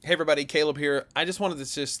Hey everybody, Caleb here. I just wanted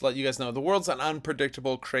to just let you guys know the world's an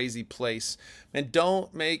unpredictable, crazy place. And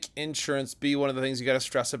don't make insurance be one of the things you got to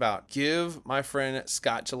stress about. Give my friend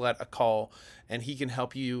Scott Gillette a call and he can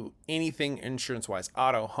help you anything insurance wise.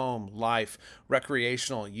 Auto, home, life,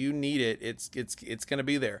 recreational. You need it. It's going to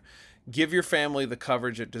be there. Give your family the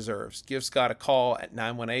coverage it deserves. Give Scott a call at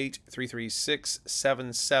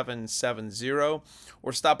 918-336-7770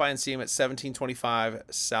 or stop by and see him at 1725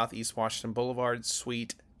 Southeast Washington Boulevard,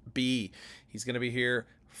 Suite B. He's going to be here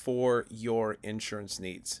for your insurance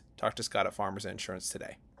needs. Talk to Scott at Farmers Insurance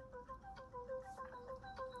today.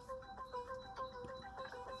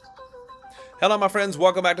 Hello, my friends.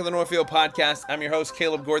 Welcome back to the Northfield Podcast. I'm your host,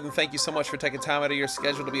 Caleb Gordon. Thank you so much for taking time out of your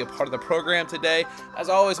schedule to be a part of the program today. As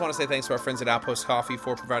always, I want to say thanks to our friends at Outpost Coffee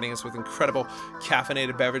for providing us with incredible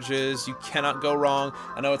caffeinated beverages. You cannot go wrong.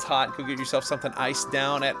 I know it's hot. Go get yourself something iced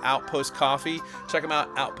down at Outpost Coffee. Check them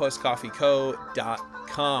out,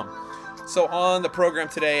 outpostcoffeeco.com. So on the program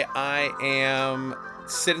today, I am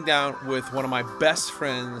sitting down with one of my best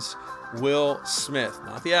friends, Will Smith,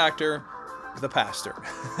 not the actor, the pastor.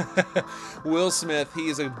 Will Smith, he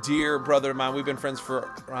is a dear brother of mine. We've been friends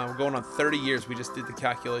for going on 30 years. We just did the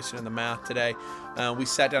calculation and the math today. We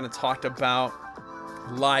sat down and talked about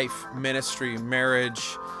life, ministry, marriage,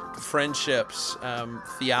 friendships,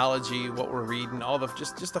 theology, what we're reading, all the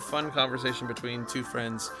just a fun conversation between two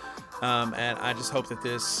friends. And I just hope that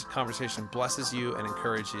this conversation blesses you and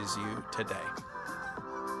encourages you today.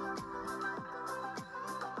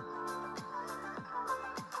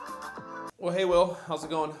 Well, hey, Will, how's it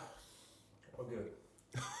going? Oh, good.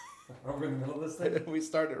 Are we in the middle of this thing? We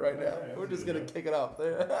started right now. Right, We're just going to kick it off. 3,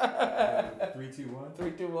 2, 1.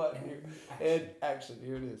 3, 2, 1. And action.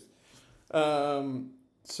 Here it is.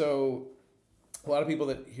 So, a lot of people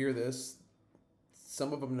that hear this,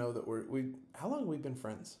 some of them know that how long have we been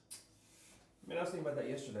friends? I mean, I was thinking about that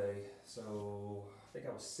yesterday. So, I think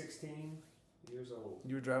I was 16 years old.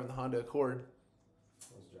 You were driving the Honda Accord.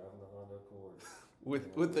 I was driving the Honda Accord.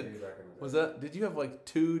 With the was that? Did you have like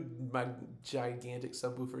two gigantic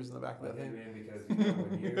subwoofers in the back of that thing? Man, because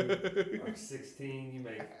when you are 16,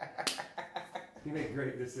 you make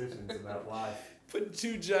great decisions about life. Put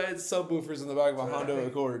two giant subwoofers in the back of a Honda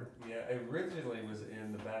Accord. Yeah, it originally was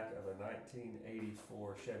in the back of a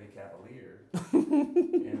 1984 Chevy Cavalier,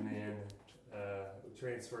 and then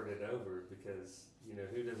transferred it over because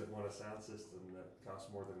who doesn't want a sound system that costs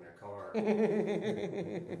more than their car?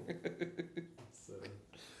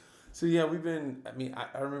 So yeah, we've been. I mean,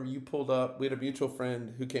 I remember you pulled up. We had a mutual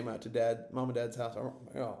friend who came out to mom and dad's house.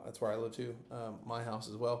 That's where I live too. My house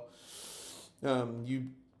as well. You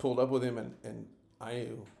pulled up with him, and I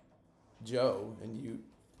knew Joe, and you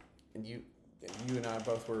and I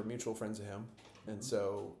both were mutual friends of him, and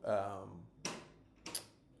so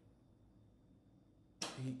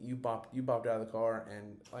you bopped out of the car,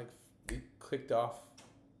 and like we clicked off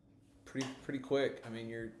pretty quick. I mean,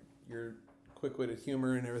 you're quick-witted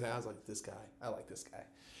humor and everything. I was like, I like this guy.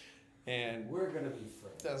 And we're going to be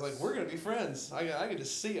friends. I was like, we're going to be friends. I can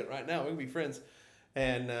just see it right now. We can be friends.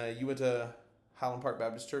 And you went to Highland Park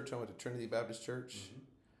Baptist Church. I went to Trinity Baptist Church.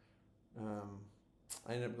 Mm-hmm.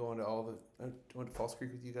 I ended up going to I went to Falls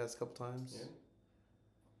Creek with you guys a couple times. Yeah.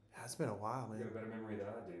 It's been a while, man. You got a better memory than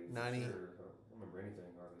I do. 90. Sure. I don't remember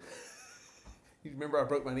anything hardly. You remember I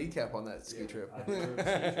broke my kneecap on that ski trip. I did the ski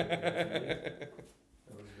trip.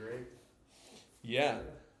 That was great. Yeah.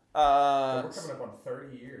 We're coming up on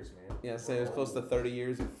 30 years, man. Yeah, so it was close to 30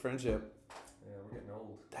 years of friendship. Yeah, we're getting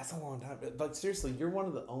old. That's a long time. Like, seriously, you're one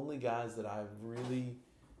of the only guys that I've really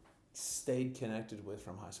stayed connected with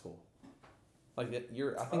from high school. Like, I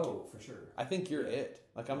think. Oh, for sure. I think you're it.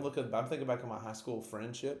 Like, I'm thinking back on my high school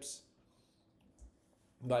friendships.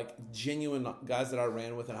 Like, genuine guys that I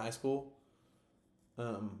ran with in high school.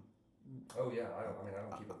 Oh yeah, I don't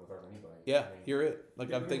keep up with hardly anybody. Yeah, you're it.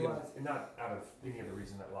 Like I'm thinking, not out of any other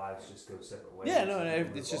reason that lives just go separate ways. Yeah, no,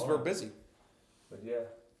 it's just we're busy. But yeah,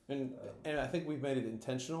 and I think we've made it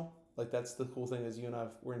intentional. Like that's the cool thing is you and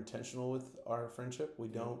we're intentional with our friendship. We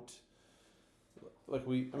don't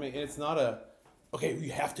it's not okay.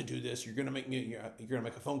 You have to do this. You're gonna make a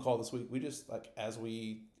phone call this week. We just like as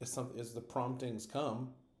the promptings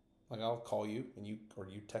come, like I'll call you and you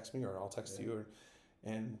text me or I'll text you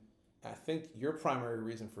and I think your primary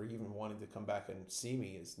reason for even wanting to come back and see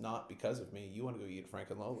me is not because of me. You want to go eat Frank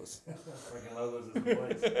and Lola's. Frank and Lola's is the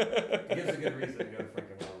place. It gives a good reason to go to Frank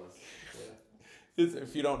and Lola's. Yeah.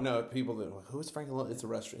 If you don't know, people that are like, who's Frank and Lola? It's a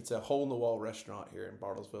restaurant. It's a hole-in-the-wall restaurant here in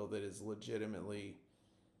Bartlesville that is legitimately,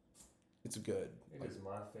 it's good. It is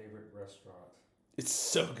my favorite restaurant. It's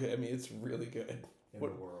so good. I mean, it's really good. In the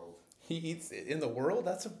world. He eats in the world?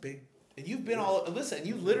 That's a big And you've been listen,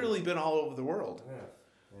 you've literally been all over the world. I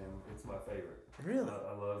have, and it's my favorite. Really?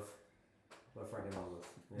 I love Frankenmuth.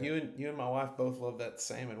 Yeah. You and my wife both love that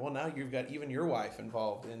salmon. Well, now you've got even your wife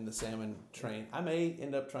involved in the salmon train. I may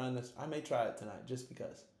end up trying this. I may try it tonight just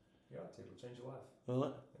because. Yeah, it'll change your life. Will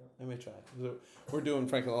it? Yeah. I may try it. We're doing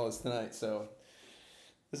Franklin Lawless tonight, so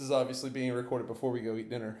this is obviously being recorded before we go eat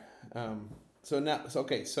dinner.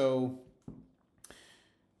 So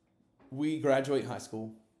we graduate high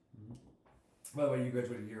school. Mm-hmm. By the way, you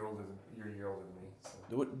graduated you're a year older than me.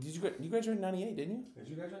 So. What, you graduated in 98, didn't you? Did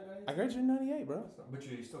you graduate in 98? I graduated in 98, bro. But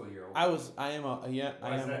you're still a year older. Why is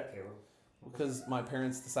that, Caleb? Because my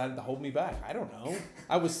parents decided to hold me back. I don't know.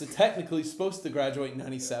 I was technically supposed to graduate in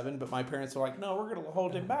 97, but my parents were like, no, we're going to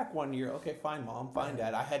hold him back 1 year. Okay, fine, Mom. Fine,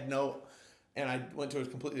 Dad. I had no... And I went to a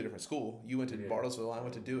completely different school. You went to Bartlesville. I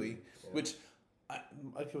went to Dewey, which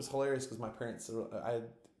it was hilarious because my parents... I had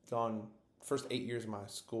gone first 8 years of my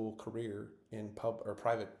school career in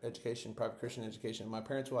private education, private Christian education. And my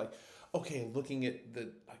parents were like, okay, looking at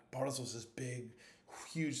Bartlesville's this big...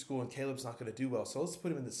 huge school and Caleb's not going to do well, so let's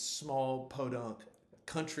put him in this small podunk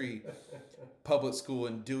country public school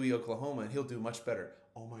in Dewey, Oklahoma, and he'll do much better.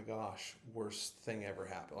 Oh my gosh, worst thing ever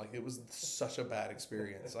happened. Like, it was such a bad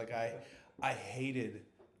experience. Like, I hated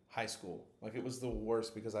high school. Like, it was the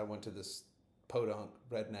worst because I went to this podunk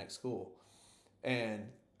redneck school, and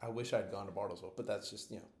I wish I'd gone to Bartlesville, but that's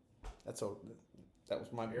just, that was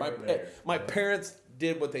my parents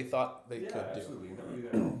did what they thought they could do. Absolutely.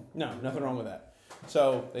 No, nothing wrong with that.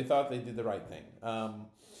 So they thought they did the right thing.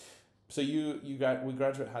 So we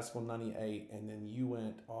graduated high school in 98, and then you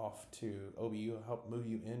went off to OBU. I helped move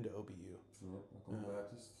you into OBU.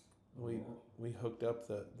 Baptist. We hooked up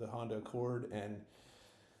the Honda Accord and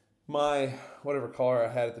my whatever car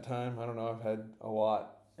I had at the time. I don't know. I've had a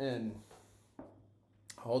lot, and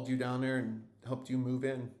hauled you down there and helped you move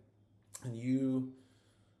in. And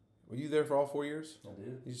were you there for all 4 years? I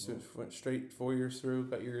did. You just went straight 4 years through,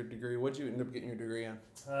 got your degree. What did you end up getting your degree in?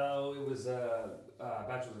 It was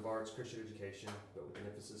Bachelor's of Arts, Christian Education, but with an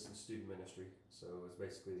emphasis in student ministry. So it was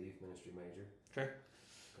basically a youth ministry major. Okay.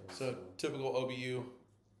 So typical OBU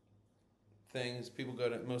things. People go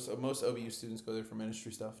to most OBU students go there for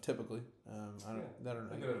ministry stuff. Typically, I don't know.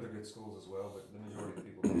 They go to other good schools as well, but the majority of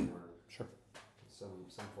people go for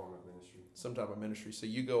some form of ministry. Some type of ministry. So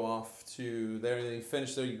you go off to there, and then you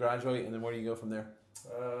finish there, you graduate, and then where do you go from there?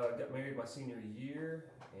 Got married my senior year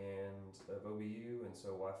of OBU, and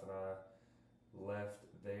so wife and I left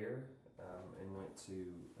there and went to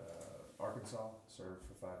Arkansas. Served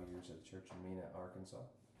for 5 years at the church in Mena, Arkansas.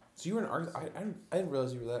 So you were in Arkansas? I didn't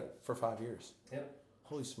realize you were there for 5 years. Yep.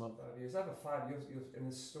 Holy smoke! 5 years. I have a 5 years in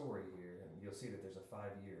this story here, and you'll see that there's a 5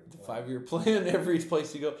 year. 5 year plan every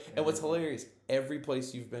place you go. And what's hilarious, every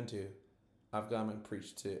place you've been to, I've gone and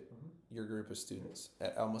preached to your group of students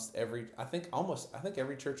at almost every. I think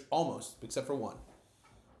every church, almost except for one.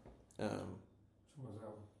 Which one was that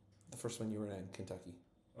one? The first one you were in Kentucky.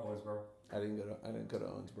 Owensboro. I didn't go to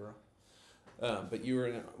Owensboro. But you were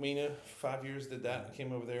in Mena for 5 years. Did that? I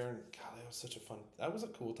came over there, and God, that was a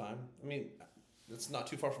cool time. I mean, it's not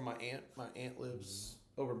too far from my aunt. My aunt lives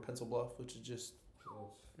over in Pencil Bluff, which is just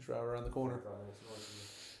right around the corner.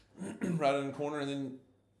 Right in the corner, and then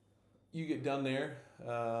you get done there.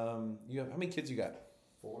 You have how many kids you got?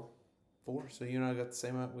 4. 4. So you and I got the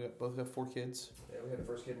same amount. We both got 4 kids. Yeah, we had the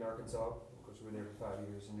first kid in Arkansas. Of course, we were there for 5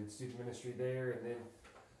 years and did student ministry there, and then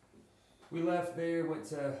we left there, went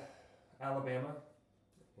to Alabama,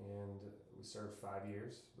 and we served 5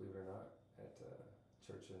 years, believe it or not, at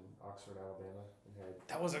a church in Oxford, Alabama, and had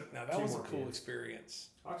that was a cool experience.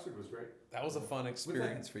 Oxford was great. That was a fun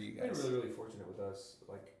experience for you guys. We've been really, really fortunate with us.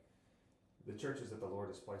 Like, the churches that the Lord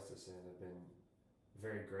has placed us in have been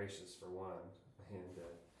very gracious for one, and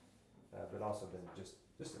but also been just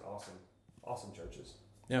an awesome churches.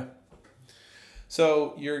 Yeah.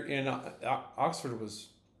 So you're in Oxford was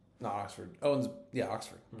not Oxford.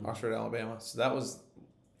 Oxford, Oxford, Alabama. So that was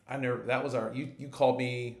you called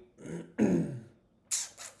me.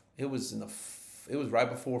 It was right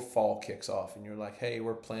before fall kicks off, and you're like, hey,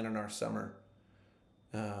 we're planning our summer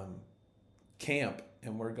camp,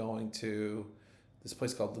 and we're going to this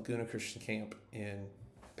place called Laguna Christian Camp in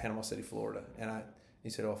Panama City, Florida. And he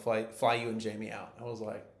said, "I'll fly you and Jamie out." I was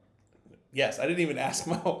like, yes. I didn't even ask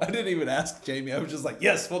Jamie. I was just like,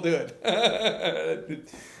 yes, we'll do it.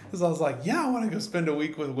 Because I was like, yeah, I want to go spend a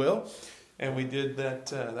week with Will, and we did that.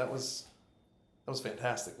 That was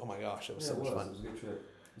fantastic. Oh my gosh, it was so much fun. It was a good trip.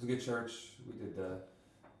 It was a good church.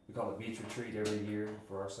 We call it beach retreat every year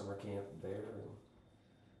for our summer camp there. And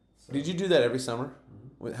So, Did you do that every summer?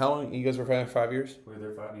 How long? You guys were 5 years? We were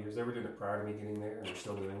there 5 years. They were doing it prior to me getting there, and they're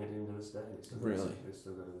still doing it even to this day. Really? They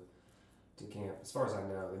still go to camp. As far as I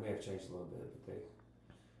know, they may have changed a little bit, but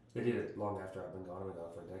they did it long after I've been gone. I've been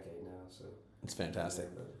gone for a decade now, so It's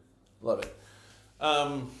fantastic. Yeah, Love it.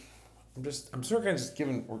 I'm sort of just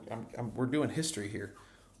giving. We're doing history here.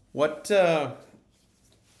 What?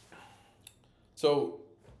 So,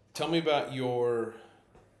 tell me about your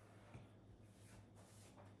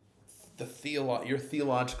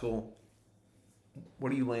theological.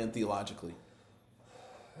 Where do you land theologically?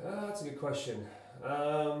 That's a good question.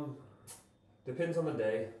 Depends on the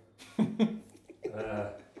day. I'm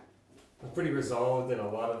pretty resolved in a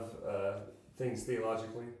lot of things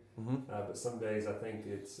theologically, but some days I think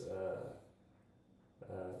it's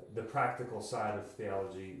the practical side of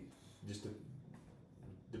theology just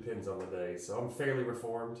depends on the day. So I'm fairly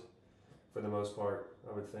reformed for the most part,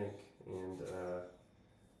 I would think, and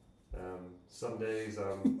some days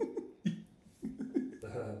I'm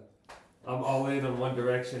all in on one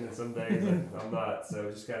direction, and some days I'm not. So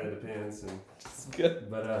it just kind of depends. And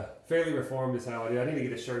Good. but fairly reformed is how I do. I need to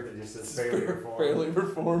get a shirt that just says fairly reformed. Fairly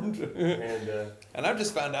reformed. And I've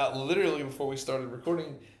just found out literally before we started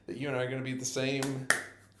recording that you and I are going to be at the same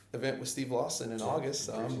event with Steve Lawson in August.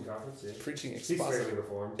 preaching conference. Yeah. Preaching He's expositor. fairly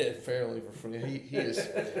reformed. Yeah, fairly reformed. He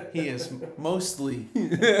is mostly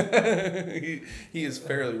he is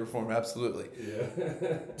fairly reformed. Absolutely.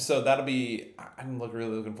 Yeah. So that'll be. I'm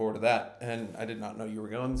really looking forward to that. And I did not know you were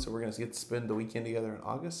going, so we're gonna get to spend the weekend together in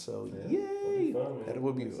August. So Yeah, that'll be yay! fun, man. That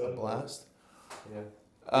would be Excited a blast. Yeah.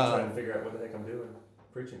 I'm trying to figure out what the heck I'm doing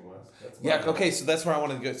preaching wise. Yeah. Okay. So that's where I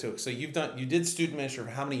wanted to go to. So you did student ministry for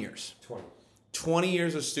how many years? 20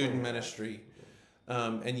 years of student ministry.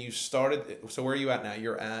 And you started, so where are you at now?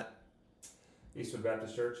 You're at Eastwood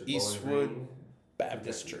Baptist Church. At Eastwood Bowling Green,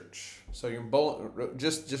 Baptist Kentucky. Church. So you're in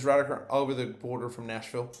just right across, over the border from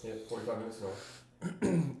Nashville. Yeah, 45 minutes north.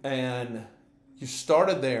 And you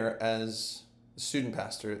started there as student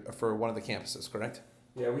pastor for one of the campuses, correct?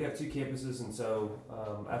 Yeah, we have 2 campuses, and so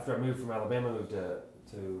after I moved from Alabama, I moved to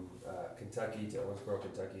Kentucky, to Owensboro,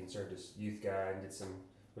 Kentucky, and served as youth guy and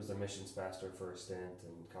was a missions pastor for a stint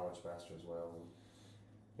and college pastor as well,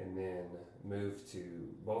 and then moved to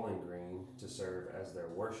Bowling Green to serve as their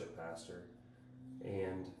worship pastor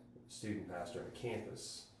and student pastor at a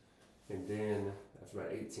campus. And then after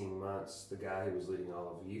about 18 months, the guy who was leading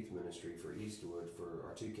all of youth ministry for Eastwood for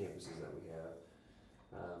our 2 campuses that we have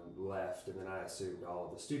left, and then I assumed all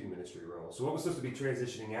of the student ministry roles. So what was supposed to be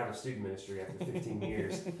transitioning out of student ministry after 15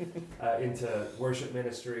 years into worship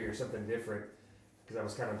ministry or something different, because I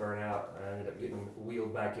was kind of burnt out. I ended up getting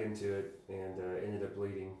wheeled back into it and ended up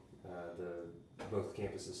leading both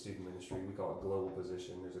campuses student ministry. We call it global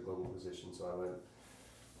position. There's a global position, so I led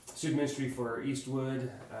student ministry for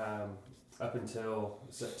Eastwood up until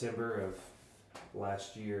September of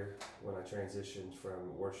last year, when I transitioned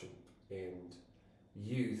from worship and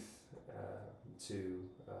youth to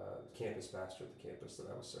campus pastor at the campus that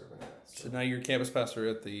I was serving at. So now you're campus pastor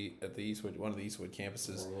at the Eastwood, one of the Eastwood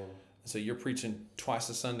campuses. I am. So you're preaching twice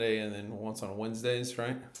a Sunday and then once on Wednesdays,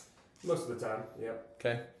 right? Most of the time, yep.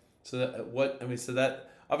 Okay. So that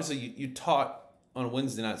obviously you taught on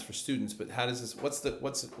Wednesday nights for students, but how does this? What's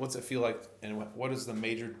it feel like, and what is the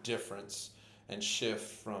major difference and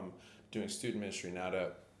shift from doing student ministry now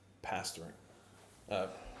to pastoring to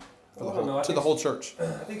the whole church?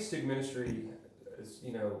 I think student ministry is,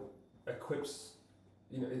 equips.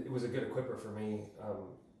 It was a good equipper for me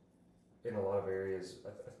in a lot of areas.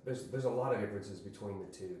 There's a lot of differences between the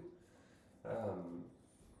two.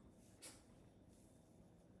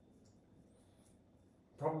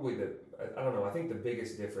 Probably I don't know. I think the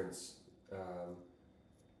biggest difference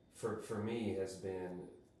for me has been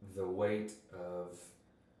the weight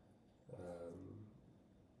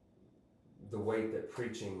that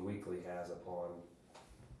preaching weekly has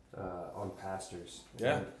on pastors.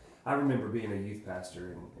 Yeah. And I remember being a youth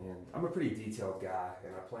pastor, and I'm a pretty detailed guy,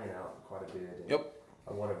 and I plan out quite a bit. And Yep.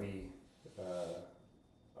 I want to be.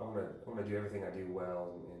 I want to do everything I do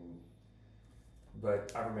well,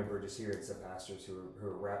 but I remember just hearing some pastors who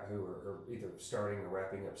are either starting or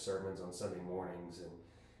wrapping up sermons on Sunday mornings, and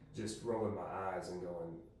just rolling my eyes and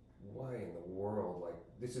going, "Why in the world? Like,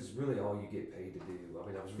 this is really all you get paid to do." I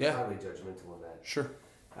mean, I was highly judgmental of that. Sure.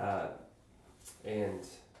 And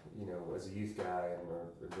as a youth guy,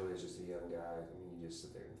 or really as just a young guy, I mean, you just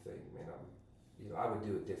sit there and think, "Man, I would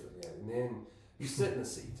do it differently." And then you sit in the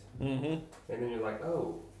seat, and then you're like,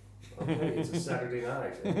 "Oh, okay, it's a Saturday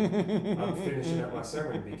night, and I'm finishing up my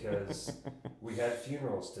sermon because we had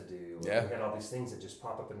funerals to do. We had all these things that just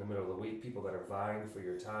pop up in the middle of the week, people that are vying for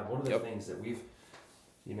your time." One of the things that we've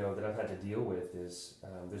that I've had to deal with is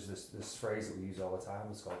there's this phrase that we use all the time.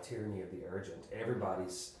 It's called tyranny of the urgent.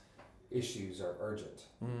 Everybody's issues are urgent,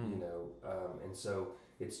 and so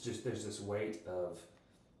it's just there's this weight of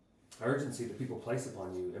urgency that people place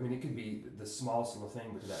upon you. I mean, it could be the smallest little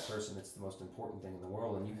thing, but to that person, it's the most important thing in the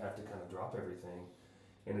world, and you have to kind of drop everything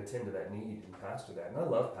and attend to that need and pastor that. And I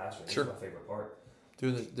love pastoring. Sure. It's my favorite part.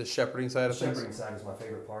 Doing the shepherding side of things? Shepherding side is my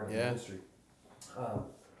favorite part of the ministry.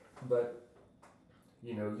 But,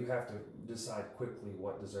 you have to decide quickly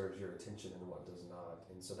what deserves your attention and what does not.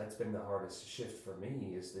 And so that's been the hardest shift for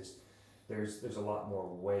me is this, there's a lot more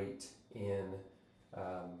weight in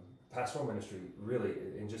pastoral ministry, really,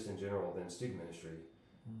 and just in general, than student ministry.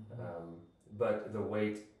 Mm-hmm. But the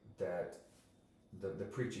weight that the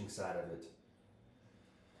preaching side of it,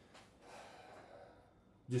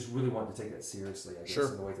 just really want to take that seriously, I guess, sure.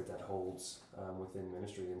 in the way that holds within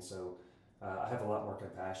ministry. And so I have a lot more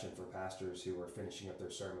compassion for pastors who are finishing up their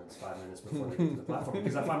sermons 5 minutes before they get to the platform,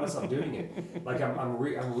 because I find myself doing it. Like I've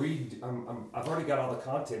already got all the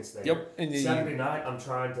contents there. Yep. And Saturday night, I'm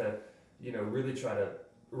trying to, really try to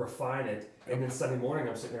refine it, and then Sunday morning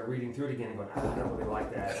I'm sitting there reading through it again and going, I don't really like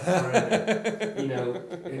that.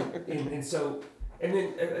 And so. And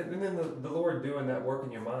then the Lord doing that work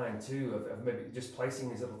in your mind too, of maybe just placing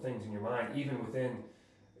these little things in your mind, even within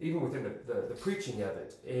the preaching of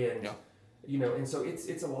it, and and so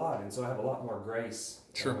it's a lot, and so I have a lot more grace.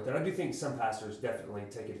 Sure. With that. I do think some pastors definitely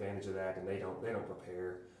take advantage of that, and they don't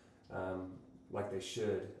prepare like they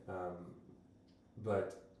should,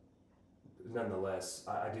 but nonetheless,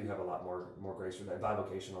 I do have a lot more grace for that.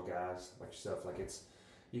 Bivocational guys like yourself, like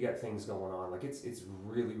you got things going on. Like it's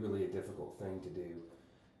really, really a difficult thing to do.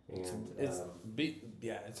 And it's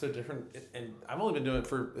a different, and I've only been doing it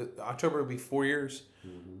for October will be 4 years.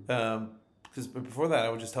 Mm-hmm. Because before that I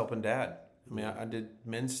was just helping Dad. I mean, I did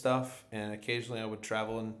men's stuff, and occasionally I would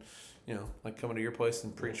travel and, like coming to your place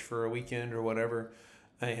and preach for a weekend or whatever.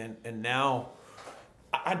 And now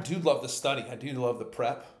I do love the study. I do love the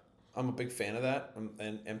prep. I'm a big fan of that.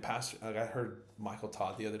 And pastor, like I heard Michael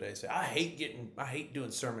Todd the other day say, I hate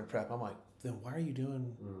doing sermon prep. I'm like, then why are you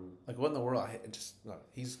doing, like, what in the world?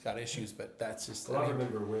 He's got issues, but that's just. Well, I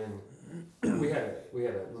remember when we had a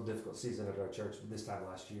little difficult season at our church this time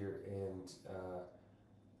last year, and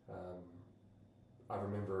I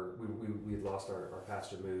remember we had lost our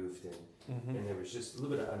pastor, moved, and there was just a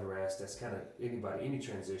little bit of unrest. That's kind of any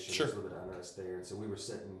transition. Sure. There's a little bit of unrest there, and so we were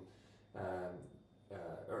sitting. I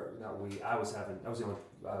was the only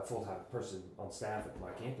full-time person on staff at my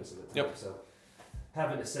campus at the time. Yep. So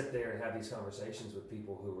having to sit there and have these conversations with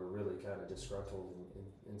people who were really kind of disgruntled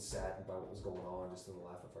and saddened by what was going on just in the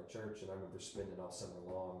life of our church. And I remember spending all summer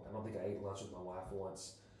long. I don't think I ate lunch with my wife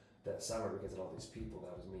once that summer because of all these people that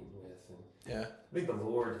I was meeting with. And I think the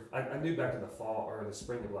Lord, I knew back in the fall or the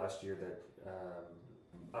spring of last year that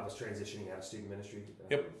I was transitioning out of student ministry.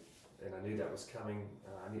 And I knew that was coming.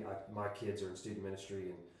 My kids are in student ministry,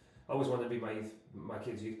 and I always wanted to be my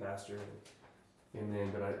kids' youth pastor.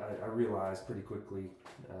 But I realized pretty quickly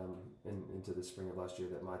into the spring of last year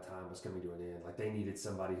that my time was coming to an end. Like they needed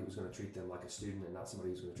somebody who was going to treat them like a student and not somebody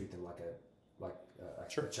who was going to treat them like a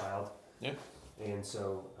child. Yeah. And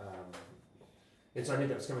so I knew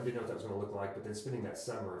that was coming. Didn't know what that was going to look like. But then spending that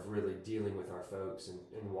summer of really dealing with our folks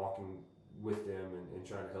and walking with them and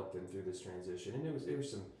trying to help them through this transition, and there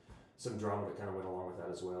was some drama that kind of went along with that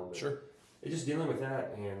as well. But sure. Just dealing with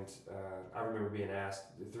that, and I remember being asked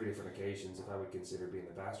 3 different occasions if I would consider being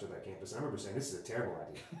the pastor of that campus. And I remember saying, this is a terrible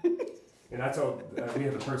idea. And I told, we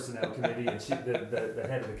have a personnel committee, and the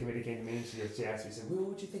head of the committee came to me, and she asked me, well,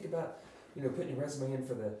 what do you think about, putting your resume in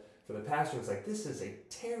for the pastor? I was like, this is a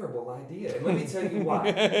terrible idea, and let me tell you why.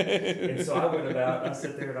 And so I went about, I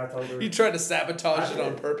sat there and I told her. You tried to sabotage it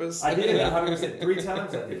on purpose? I did, 100%. 3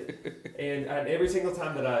 times I did. And every single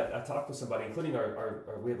time that I talked with somebody, including our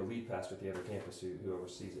we have a lead pastor at the other campus who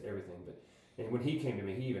oversees everything, and when he came to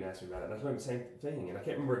me, he even asked me about it, and I told him the same thing, and I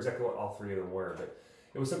can't remember exactly what all 3 of them were, but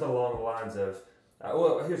it was something along the lines of,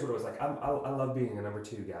 here's what it was like. I love being a number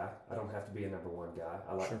 2 guy. I don't have to be a number 1 guy.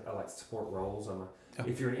 I like support roles.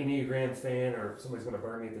 If you're an Enneagram fan, or somebody's going to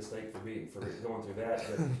burn me at the stake for going through that,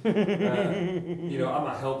 but I'm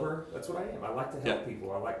a helper. That's what I am. I like to help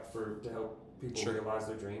people. I like to help people realize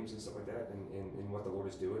their dreams and stuff like that, and what the Lord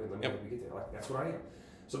is doing, and let me help you get there. That's what I am.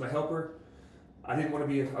 So I'm a helper. I didn't want to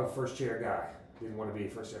be a first chair guy. Didn't want to be a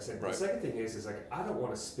first chair. I said, the second thing is like I don't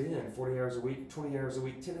want to spend 40 hours a week, 20 hours a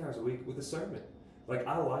week, 10 hours a week with a sermon. Like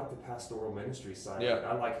I like the pastoral ministry side. Yeah.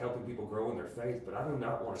 I like helping people grow in their faith, but I do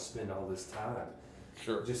not want to spend all this time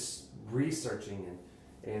just researching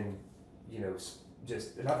and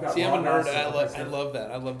and I've got. See, I'm a nerd. blogs I love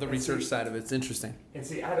that. I love the research side of it. It's interesting. And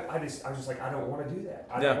see, I was just like, I don't want to do that.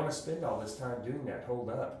 I don't want to spend all this time doing that, holed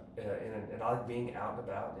up, and I like being out and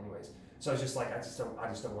about. Anyways, so I was just like, I just don't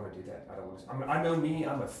want to do that. I don't want to. I know me.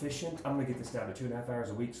 I'm efficient. I'm going to get this down to 2.5 hours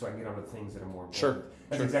a week, so I can get on to things that are more important. Sure.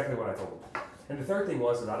 That's exactly what I told them. And the third thing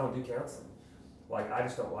was that I don't do counseling. Like, I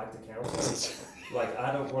just don't like to counsel. Like,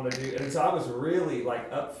 I don't want to do, and so I was really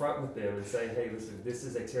like upfront with them and saying, "Hey, listen, this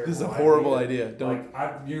is a terrible. This is a horrible idea. Don't.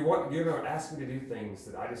 Like, you're going to ask me to do things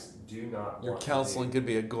that I just do not. Your want counseling to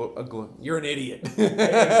do. could be you're an idiot.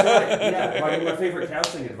 That's right. Yeah, my favorite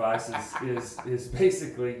counseling advice is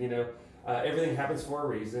basically, everything happens for a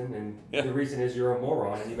reason, and the reason is you're a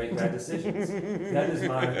moron and you make bad decisions. That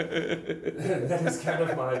is kind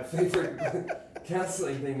of my favorite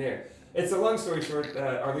counseling thing there. It's a long story short.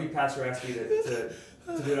 Our lead pastor asked me to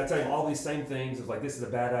do it. I tell him all these same things of like, this is a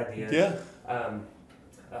bad idea. Yeah.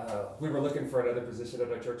 We were looking for another position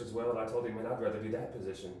at our church as well, and I told him, man, I'd rather do that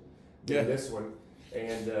position than this one.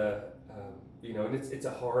 And and it's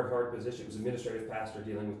a hard position. It was administrative pastor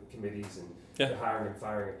dealing with committees and the hiring and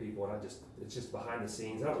firing of people, and it's just behind the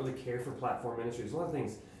scenes. I don't really care for platform ministry. There's a lot of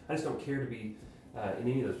things I just don't care to be in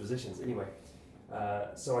any of those positions. Anyway.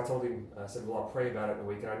 So I told him, I said, well, I'll pray about it in a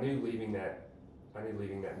week. And I knew leaving that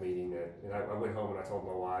meeting, and I went home and I told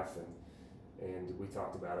my wife, and we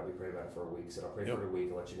talked about it. We prayed about it for a week. Said, I'll pray for a week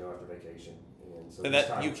and let you know after vacation. And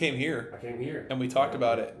so you came here. I came here. And we talked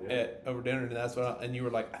about it at over dinner, and that's and you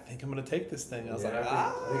were like, I think I'm going to take this thing. And I was like,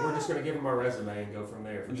 I think we're just going to give him our resume and go from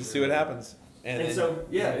there. And just see what happens. And so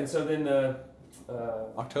then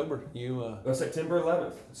October, September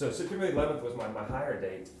 11th. So September 11th was my hire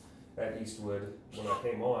date at Eastwood when I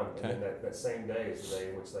came on, and then that same day is the day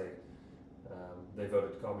in which they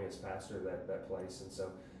voted to call me as pastor of that place. And so,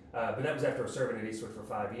 but that was after serving at Eastwood for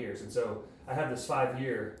 5 years, and so I had this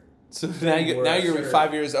 5-year. So now you're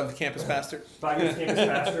 5 years of the campus pastor. 5 years campus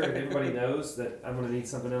pastor, and everybody knows that I'm going to need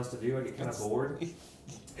something else to do. I get kind of bored,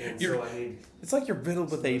 and so I need. It's like you're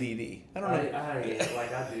riddled with ADD. I don't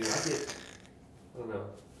know.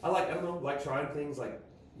 I don't know, like trying things, I like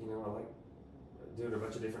doing a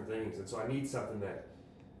bunch of different things, and so I need something that,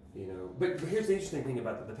 But here's the interesting thing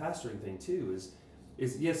about the pastoring thing too is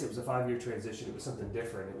yes, it was a 5-year transition. It was something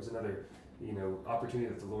different. It was another, opportunity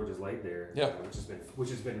that the Lord has laid there, which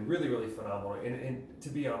has been really, really phenomenal. And to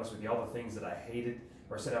be honest with you, all the things that I hated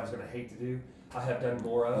or said I was going to hate to do, I have done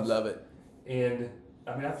more of. Love it. And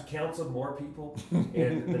I mean, I've counseled more people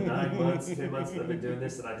in the 9 months, 10 months that I've been doing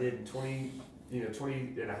this than I did in 20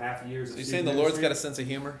 and a half years. So you're saying the Lord's got a sense of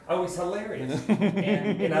humor? Oh, he's hilarious.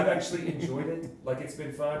 and I've actually enjoyed it. Like, it's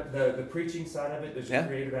been fun. The preaching side of it, there's a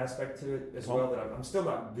creative aspect to it as well that I'm still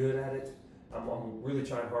not good at it. I'm really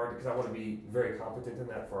trying hard because I want to be very competent in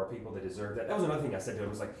that for our people. They deserve that. That was another thing I said to him.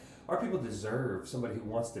 Was like, our people deserve somebody who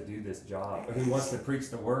wants to do this job, or who wants to preach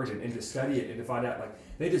the word and to study it and to find out, like,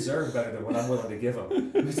 they deserve better than what I'm willing to give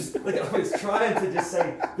them. It was just, like, I was trying to just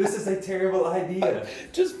say, this is a terrible idea.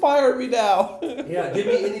 Just fire me now. Yeah, give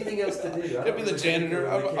me anything else to do. Give me the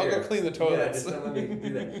janitor. I'll go clean the toilets. Yeah, just don't let me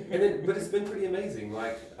do that. But it's been pretty amazing.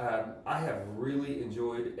 Like, I have really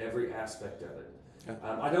enjoyed every aspect of it.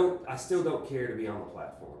 I still don't care to be on the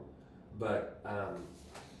platform, but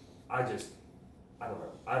I don't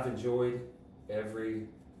know. I've enjoyed every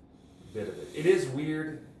bit of it. It is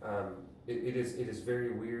weird. It is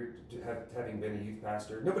very weird to having been a youth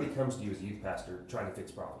pastor. Nobody comes to you as a youth pastor trying to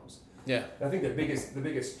fix problems. Yeah. I think the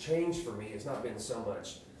biggest change for me has not been so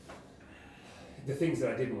much the things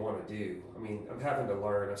that I didn't want to do. I mean, I'm having to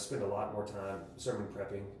learn. I've spent a lot more time sermon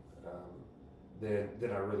prepping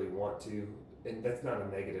than I really want to. And that's not a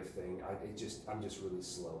negative thing. I'm just really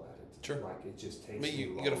slow at it. Sure. Like, it just takes.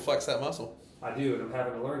 You got to flex that muscle. I do, and I'm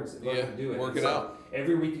having to learn to do it. Work it out.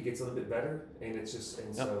 Every week it gets a little bit better, and it's just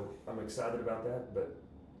so I'm excited about that. But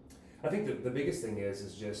I think the biggest thing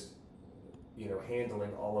is just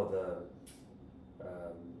handling all of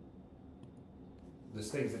the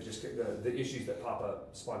things that just the issues that pop up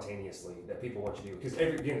spontaneously that people want you to do, because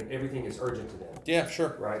everything is urgent to them. Yeah,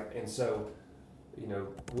 sure. Right, and so.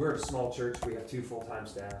 We're a small church. We have 2 full-time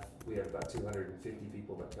staff. We have about 250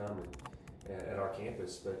 people that come at our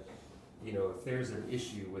campus. But, if there's an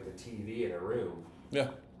issue with a TV in a room,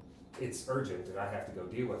 it's urgent, and I have to go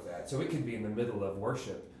deal with that. So it could be in the middle of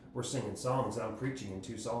worship. We're singing songs, and I'm preaching in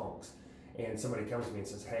 2 songs. And somebody comes to me and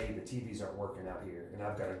says, hey, the TVs aren't working out here. And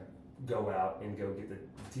I've got to go out and go get the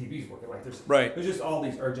TVs working. Like, there's just all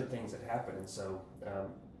these urgent things that happen. And so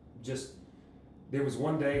there was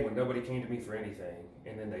one day when nobody came to me for anything,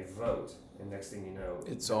 and then they vote, and next thing you know,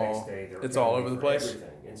 it's next day it's all over the place.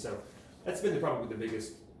 Everything. And so that's been probably the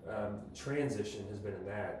biggest transition has been in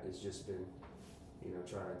that. It's just been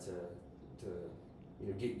trying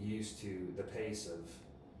to get used to the pace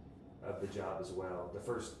of the job as well. The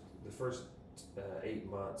first 8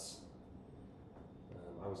 months,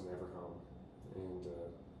 I was never home, and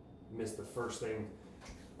missed the first thing.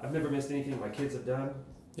 I've never missed anything my kids have done.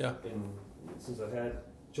 Yeah. Since I've had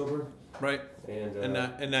children. Right. And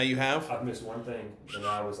now you have. I've missed one thing, and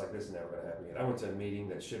I was like, this is never gonna happen again. I went to a meeting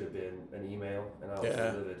that should have been an email, and I was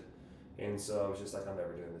livid, and so I was just like, I'm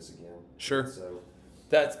never doing this again. Sure. And so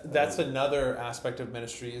that's another aspect of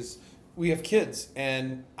ministry is we have kids,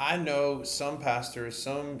 and I know some pastors,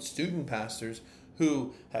 some student pastors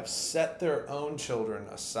who have set their own children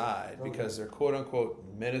aside because they're quote unquote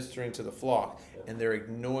ministering to the flock, and they're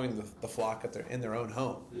ignoring the flock in their own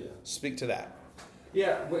home. Yeah. Speak to that.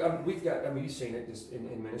 Yeah, we've got. You've seen it just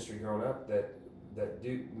in ministry growing up that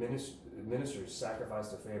ministers sacrifice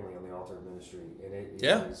their family on the altar of ministry, and it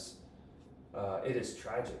is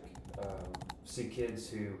tragic. See kids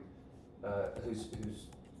whose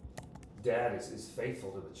dad is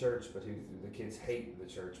faithful to the church, but who the kids hate the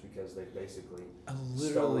church because they've basically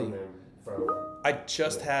stolen them from. I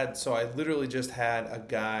literally just had a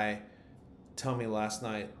guy tell me last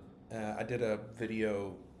night. I did a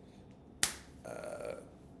video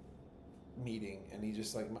meeting, and he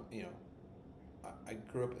just I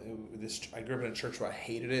grew up in a church where I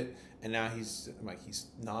hated it, and now he's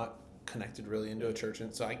not connected really into a church,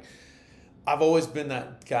 and so I've always been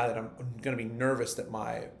that guy that I'm going to be nervous that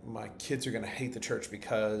my kids are going to hate the church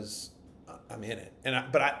because I'm in it.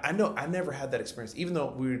 But I know I never had that experience. Even though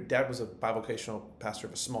Dad was a bivocational pastor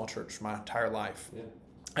of a small church my entire life,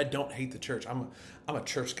 I don't hate the church. I'm a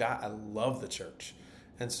church guy. I love the church,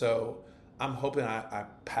 and so I'm hoping I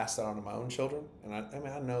pass that on to my own children. And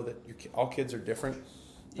I know that all kids are different.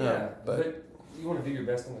 Yeah, but you want to do your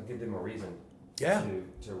best and give them a reason. Yeah,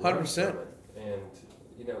 to 100%. And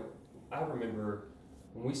I remember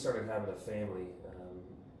when we started having a family,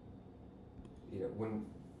 when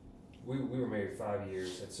we were married 5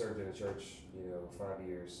 years, had served in a church, 5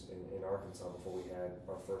 years in Arkansas before we had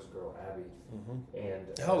our first girl, Abby. Mm-hmm.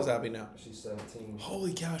 And how old is Abby now? She's 17.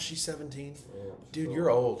 Holy cow, she's 17. Yeah, dude, you're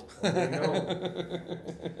old. But I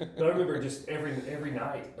remember just every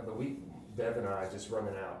night of the week, Bev and I just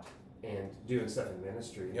running out and doing stuff in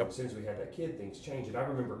ministry. And as soon as we had that kid, things changed. And I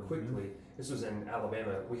remember quickly, this was in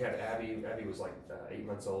Alabama. We had Abby. Abby was 8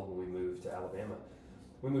 months old when we moved to Alabama.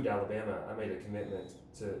 We moved to Alabama. I made a commitment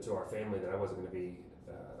to our family that I wasn't going to be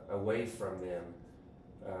away from them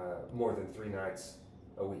more than 3 nights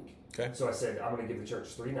a week. Okay. So I said, I'm going to give the church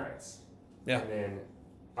 3 nights. Yeah. And then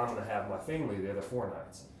I'm going to have my family the other 4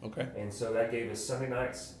 nights. Okay. And so that gave us Sunday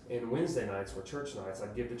nights and Wednesday nights were church nights.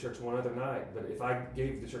 I'd give the church one other night. But if I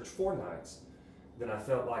gave the church 4 nights, then I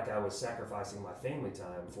felt like I was sacrificing my family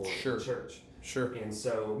time for the church. Sure. And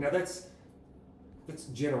so now that's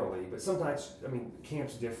generally, but sometimes,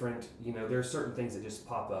 camp's different. There are certain things that just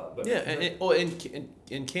pop up. But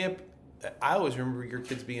in camp, I always remember your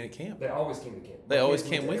kids being at camp. They always came to camp. They always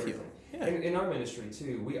came with you. Yeah. And in our ministry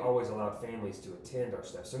too, we always allowed families to attend our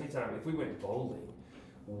stuff. So anytime, if we went bowling,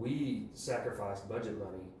 we sacrificed budget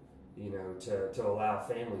money, to allow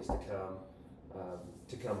families to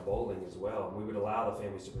come bowling as well. And we would allow the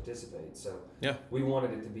families to participate. So we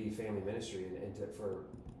wanted it to be family ministry and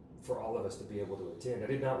for all of us to be able to attend. I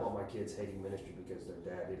did not want my kids hating ministry because their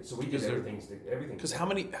dad did it. So we did everything. Because how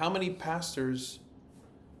many pastors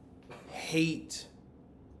hate,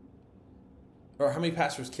 or how many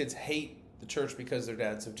pastors' kids hate the church because their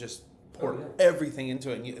dads have just poured everything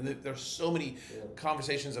into it? And there's so many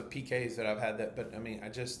conversations of PKs that I've had that, but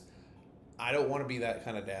I don't want to be that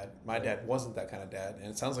kind of dad. My dad wasn't that kind of dad, and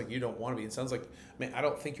it sounds like you don't want to be. It sounds like, I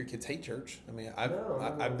don't think your kids hate church. I've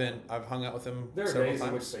hung out with them several times. There are days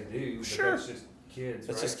in which they do, sure. But that's just kids,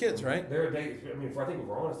 That's just kids, right? There are days, if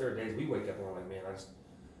we're honest, there are days we wake up and we're like, man,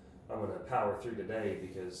 I'm going to power through today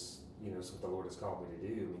because, it's what the Lord has called me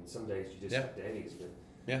to do. Some days you just have days,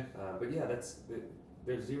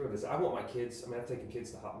 there's zero to this. I want my kids, I've taken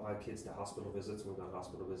my kids to hospital visits. We've done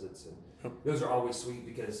hospital visits, and those are always sweet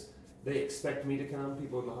because they expect me to come.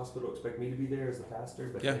 People in the hospital expect me to be there as the pastor.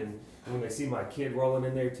 But then when they see my kid rolling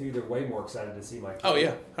in there too, they're way more excited to see my kid. Oh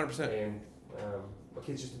yeah, 100%. And my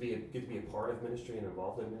kids just get to be a part of ministry and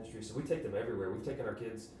involved in ministry. So we take them everywhere. We've taken our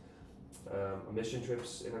kids mission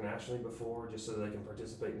trips internationally before, just so they can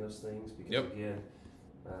participate in those things. Because again,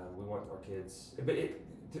 we want our kids,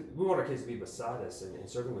 we want our kids to be beside us and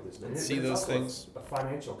serving with us. And see those things. A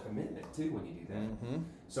financial commitment too when you do that. Mm-hmm.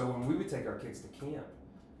 So when we would take our kids to camp.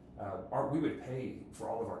 We would pay for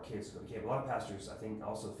all of our kids to go to camp. A lot of pastors, I think,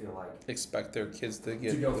 also feel like expect their kids to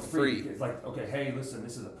go free. It's like, okay, hey, listen,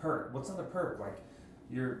 this is a perk. What's not a perk?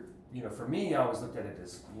 for me, I always looked at it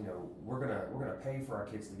as, we're gonna pay for our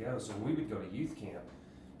kids to go. So when we would go to youth camp,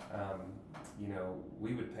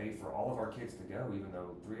 we would pay for all of our kids to go, even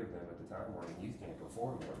though 3 of them at the time were in youth camp, or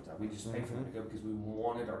 4 of them at the time. We just paid for them to go because we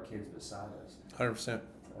wanted our kids beside us. 100%.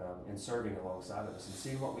 And serving alongside of us and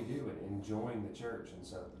seeing what we do and enjoying the church. And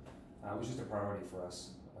so it was just a priority for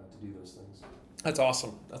us to do those things. That's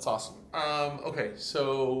awesome. Okay,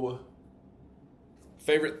 so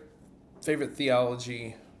favorite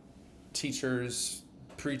theology teachers,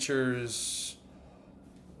 preachers.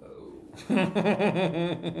 I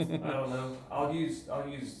don't know. I'll use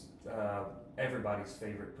everybody's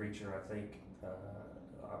favorite preacher. I think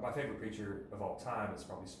my favorite preacher of all time is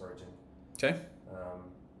probably Spurgeon. Okay.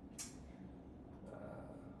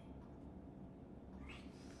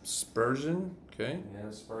 Spurgeon. Okay. Yeah,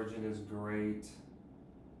 Spurgeon is great.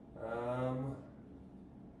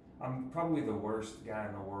 I'm probably the worst guy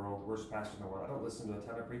in the world, worst pastor in the world. I don't listen to a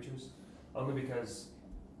ton of preachers, only because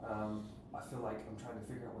I feel like I'm trying to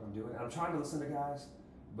figure out what I'm doing. I'm trying to listen to guys,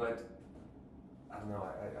 but I don't know.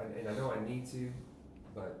 I know I need to,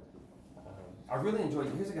 but I really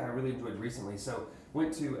enjoyed. Here's a guy I really enjoyed recently. So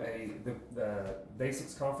went to the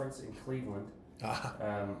Basics conference in Cleveland.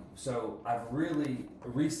 So I've really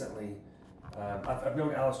recently. I've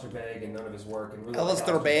known Alistair Begg and none of his work, and really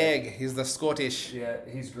Alistair Begg, he's the Scottish. Yeah,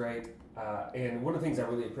 he's great. And one of the things I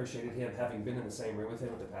really appreciated him having been in the same room with him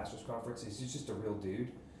at the pastors' conference is he's just a real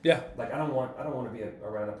dude. Yeah. Like I don't want to be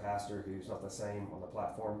around a pastor who's not the same on the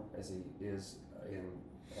platform as he is in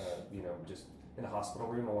just in a hospital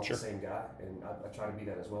room. I want the same guy, and I try to be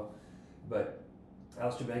that as well. But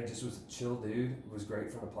Alistair Begg just was a chill dude. Was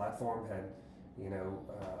great from the platform. Had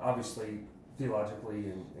obviously theologically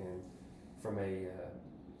and from a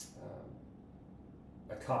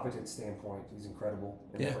competent standpoint, he's incredible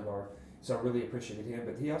in that regard. So I really appreciated him.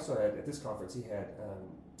 But he also had, at this conference, he had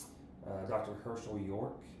Dr. Herschel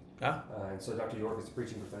York. And so Dr. York is a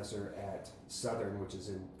preaching professor at Southern, which is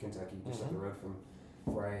in Kentucky, just up the road from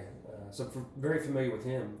where I am. So very familiar with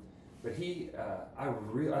him. But I've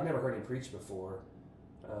never heard him preach before.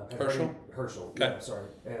 Herschel. Okay. Yeah, sorry.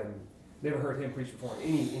 Never heard him preach before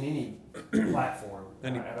in any platform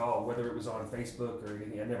at all, whether it was on Facebook or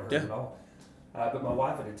anything. I never heard him at all. But my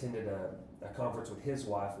wife had attended a conference with his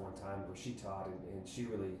wife one time where she taught, and she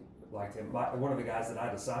really liked him. One of the guys that I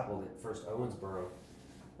discipled at First Owensboro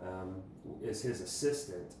is his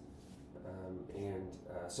assistant,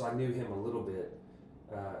 so I knew him a little bit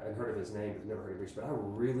and heard of his name, but never heard him preach. But I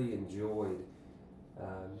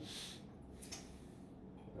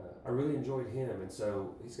really enjoyed him, and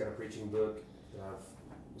so he's got a preaching book that I've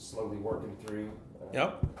slowly working through.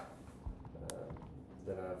 That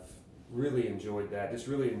I've really enjoyed. Just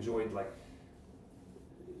really enjoyed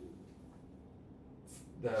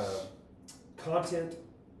the content.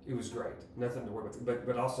 It was great. Nothing to worry about.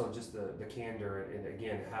 But also just the candor and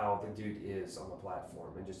again how the dude is on the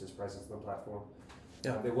platform and just his presence on the platform.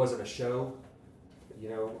 Yeah. There wasn't a show. I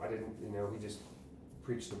didn't. He just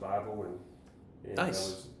preached the Bible and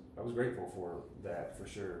nice. I was grateful for that for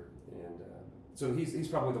sure, and so he's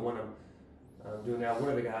probably the one I'm doing now. One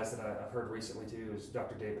of the guys that I've heard recently too is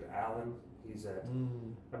Dr. David Allen. He's at,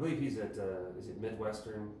 I believe he's at, is it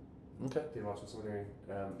Midwestern Theological Seminary,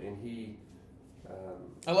 and he.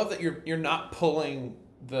 I love that you're not pulling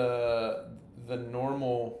the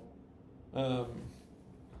normal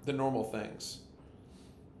things.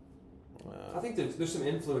 I think there's some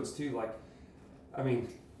influence too. Like, I mean.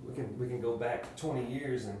 We can go back 20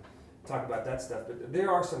 years and talk about that stuff, but there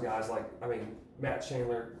are some guys Matt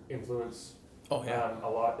Chandler influenced a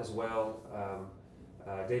lot as well.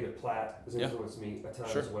 David Platt has influenced me a ton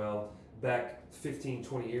as well. Back 15,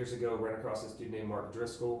 20 years ago, ran across this dude named Mark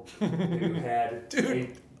Driscoll who had a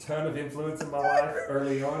ton of influence in my life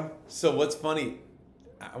early on. So what's funny,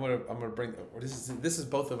 I'm gonna bring this is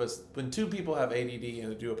both of us. When 2 people have ADD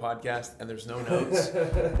and do a podcast and there's no notes,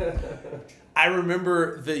 I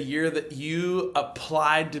remember the year that you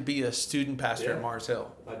applied to be a student pastor at Mars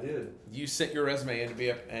Hill. I did. You sent your resume in to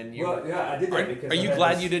be and you. Well, yeah, I did that because. Are you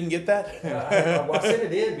glad you didn't get that? I sent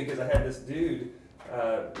it in because I had this dude.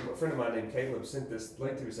 A friend of mine named Caleb sent this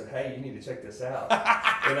link to me and said, "Hey, you need to check this out."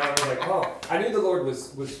 And I was like, "Oh!" I knew the Lord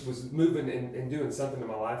was moving and doing something in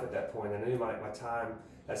my life at that point. I knew my time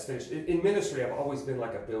has finished. In ministry, I've always been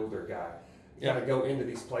like a builder guy. Kind of go into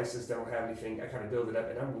these places that don't have anything. I kind of build it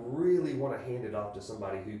up, and I really want to hand it off to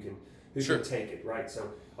somebody who can take it, right?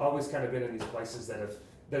 So I've always kind of been in these places that have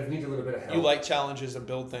that need a little bit of help. You like challenges and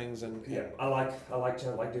build things, and Yeah, I like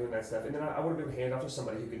doing that stuff, and then I want to be able to hand off to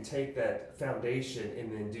somebody who can take that foundation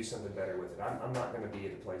and then do something better with it. I'm not going to be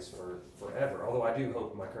at a place for forever, although I do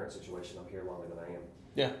hope in my current situation I'm here longer than I am.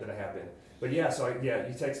 Yeah. That I have been. But yeah, so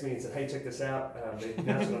you text me and said, hey, check this out. They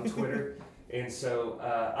announced it on Twitter, and so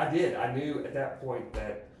I did. I knew at that point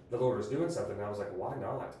that the Lord was doing something, and I was like, why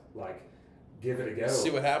not? Like, give it a go. See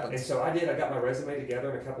what happens. And so I did. I got my resume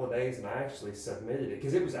together in a couple of days, and I actually submitted it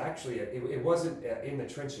because it was actually it wasn't in the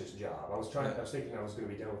trenches job. I was thinking I was going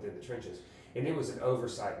to be done within the trenches, and it was an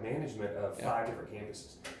oversight management of 5 different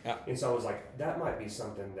campuses. Yeah. And so I was like, that might be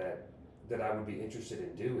something that I would be interested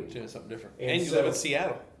in doing. Doing something different. And And you so- live in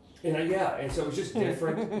Seattle. And and so it was just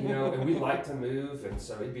different, and we like to move, and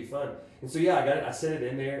so it'd be fun. And so I got it. I sent it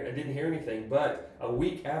in there. I didn't hear anything, but a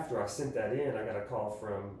week after I sent that in, I got a call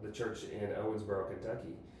from the church in Owensboro,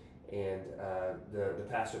 Kentucky, and the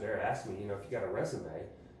pastor there asked me, if you got a resume,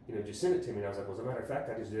 just send it to me. And I was like, well, as a matter of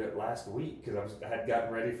fact, I just did it last week because I had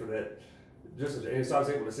gotten ready for that. And so I was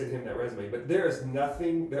able to send him that resume. But there is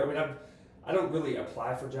nothing there. I mean, I don't really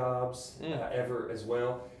apply for jobs ever as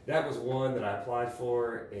well. That was one that I applied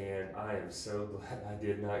for, and I am so glad I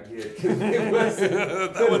did not get. 'Cause it was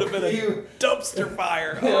That would have been a dumpster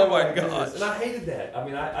fire. Oh my gosh. And I hated that. I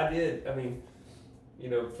mean, I did. I mean,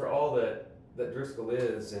 for all that Driscoll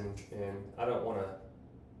is, and I don't want to.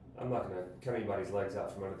 I'm not going to cut anybody's legs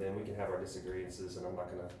out from under them. We can have our disagreements, and I'm not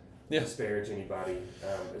going to disparage anybody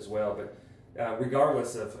as well. But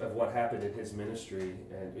regardless of what happened in his ministry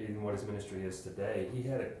and even what his ministry is today, he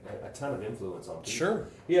had a ton of influence on people. Sure.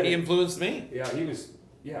 He influenced me. Yeah, he was.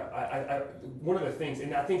 Yeah, I one of the things,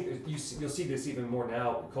 and I think that you'll see this even more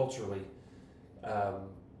now culturally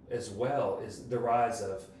as well, is the rise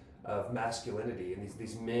of masculinity and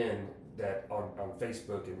these men that on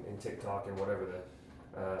Facebook and TikTok and whatever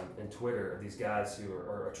and Twitter, these guys who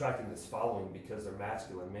are attracting this following because they're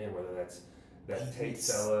masculine men, whether that's that Tate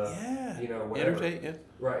fella, whatever. Andrew Tate,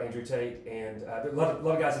 Right, Andrew Tate, and there are a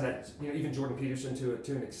lot of guys in that, even Jordan Peterson to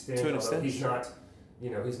an extent, although he's not,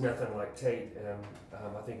 he's nothing like Tate.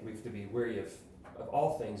 I think we have to be wary of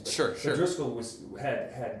all things. But, Sure. But Driscoll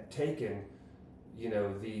had taken,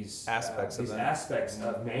 these aspects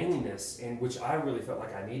of manliness, and which I really felt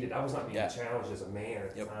like I needed. I was not being challenged as a man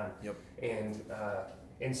at the time. Yep.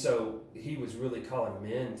 And so he was really calling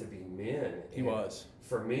men to be men. He was.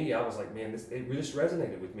 For me, I was like, man, it just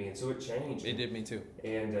resonated with me, and so it changed. It did me too.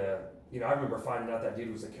 And I remember finding out that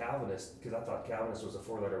dude was a Calvinist because I thought Calvinist was a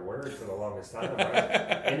 4-letter word for the longest time, right?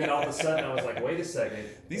 And then all of a sudden, I was like, wait a second.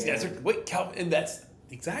 These guys are Calvin, and that's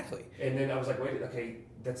exactly. And then I was like, okay,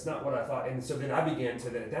 that's not what I thought. And so then I began to.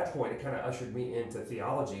 Then at that point, it kind of ushered me into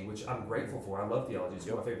theology, which I'm grateful for. I love theology; it's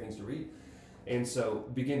one of my favorite things to read. And so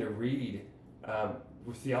begin to read.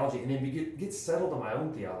 With theology, and then get settled on my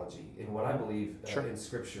own theology in what I believe in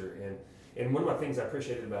Scripture, and one of my things I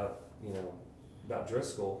appreciated about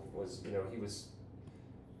Driscoll was he was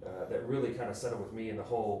that really kind of settled with me in the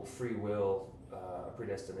whole free will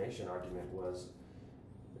predestination argument was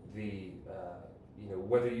the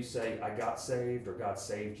whether you say I got saved or God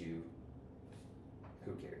saved you,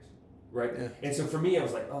 who cares, right? Yeah. And so for me, I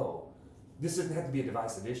was like, oh. This doesn't have to be a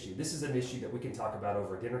divisive issue. This is an issue that we can talk about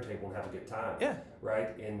over a dinner table and have a good time. Yeah.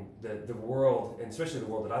 Right? And the world, and especially the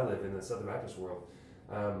world that I live in, the Southern Baptist world,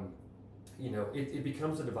 it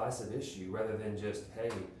becomes a divisive issue rather than just, hey,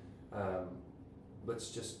 let's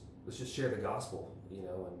just share the gospel,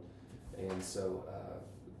 and so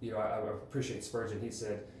I appreciate Spurgeon. He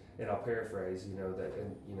said, and I'll paraphrase, that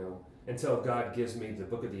until God gives me the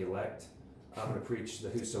book of the elect, I'm going to preach the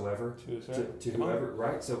whosoever to whoever,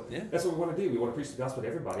 right? So that's what we want to do. We want to preach the gospel to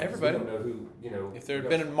everybody. Everybody. We don't know who, If there had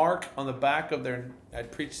been a mark on the back of their,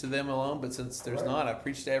 I'd preach to them alone, but since there's not, I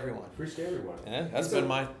preach to everyone. Preach to everyone. Yeah, that's been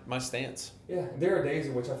my stance. Yeah, there are days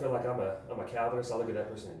in which I feel like I'm a Calvinist. I look at that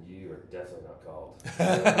person and you are definitely not called.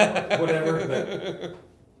 Whatever.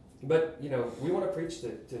 But we want to preach to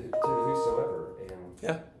whosoever,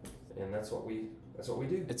 and that's what we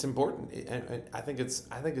do. It's important, and I think it's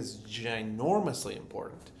ginormously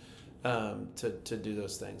important to do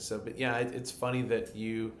those things. So, but yeah, it's funny that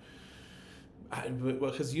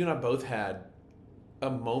because you and I both had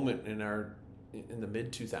a moment in the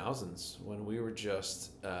mid 2000s when we were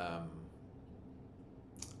just I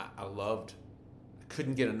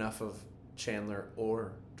couldn't get enough of Chandler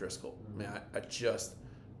or Driscoll. I mean, I just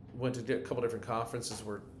went to a couple different conferences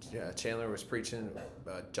where Chandler was preaching,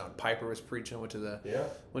 John Piper was preaching. Went to the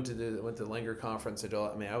Langer conference. I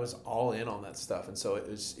mean, I was all in on that stuff, and so it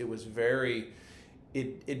was very.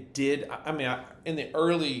 It did. I mean, in the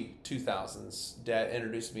early 2000s, Dad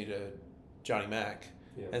introduced me to Johnny Mack,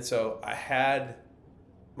 and so I had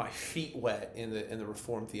my feet wet in the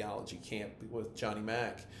Reformed theology camp with Johnny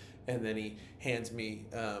Mack, and then he hands me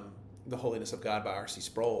The Holiness of God by R.C.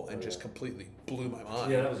 Sproul, and just completely blew my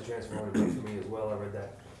mind. Yeah, that was a transformative book for me as well. I read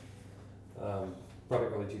that probably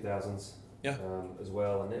early 2000s. Yeah. As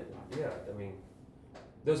well, and I mean,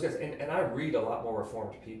 those guys, and I read a lot more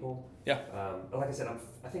Reformed people. Yeah. Like I said,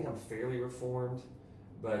 I think I'm fairly Reformed,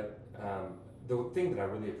 but the thing that I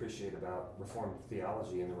really appreciate about Reformed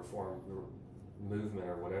theology and the Reformed movement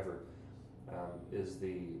or whatever is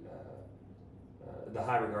the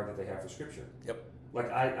high regard that they have for Scripture. Yep.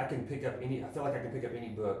 Like I can pick up I feel like I can pick up any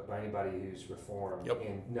book by anybody who's Reformed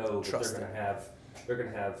and know that they're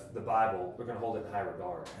going to have the Bible, they're going to hold it in high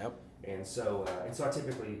regard. Yep. And so I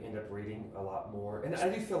typically end up reading a lot more. And I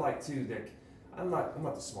do feel like too that I'm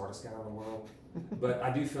not the smartest guy in the world, but I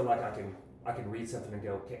do feel like I can read something and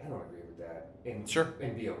go, okay, I don't agree with that, and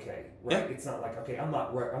and be okay, right? Yeah. It's not like, okay, I'm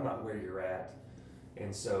not where you're at,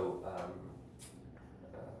 and so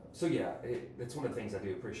yeah, it's one of the things I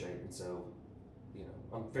do appreciate, and so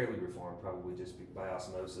I'm fairly Reformed, probably just by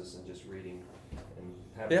osmosis and just reading and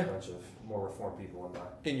having a bunch of more Reformed people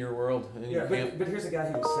in your world. But here's a guy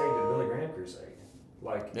who was saved at the Billy Graham crusade.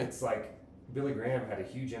 It's like Billy Graham had a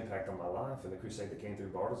huge impact on my life in the crusade that came through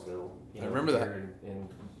Bartlesville. I remember that in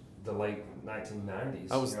the late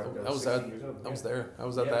 1990s. I was there. I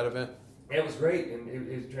was at that event. It was great, and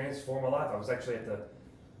it transformed my life. I was actually at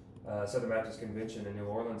the Southern Baptist Convention in New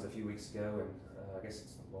Orleans a few weeks ago, and I guess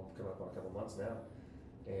it's coming up on a couple months now.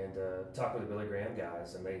 And talked with the Billy Graham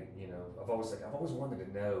guys, and they, I've always wanted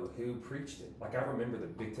to know who preached it. Like, I remember the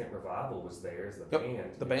Big Tent Revival was there as the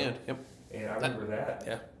band. The band, yep. And I remember that.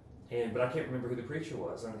 Yeah. But I can't remember who the preacher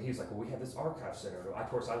was. And he was like, well, we have this archive center. Of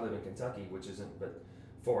course, I live in Kentucky, which isn't but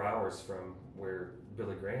 4 hours from where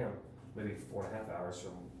Billy Graham, maybe 4.5 hours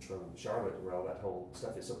from Charlotte, where all that whole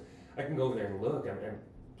stuff is. So I can go over there and look. I'm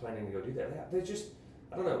planning to go do that. Yeah, they just,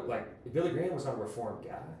 I don't know, like, Billy Graham was not a Reformed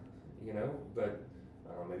guy, but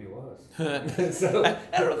maybe he was. So,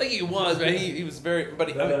 I don't think he was, but he was very. But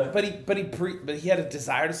he had a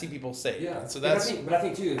desire to see people saved. Yeah. So that's. But I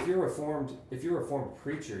think too, if you're a Reformed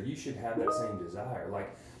preacher, you should have that same desire.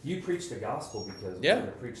 Like, you preach the gospel because we're going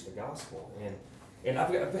to preach the gospel, and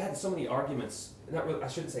I've had so many arguments. Not really. I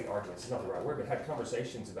shouldn't say arguments. It's not the right word, but had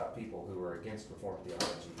conversations about people who are against Reformed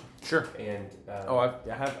theology. Sure. And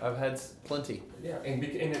I've had plenty. Yeah, and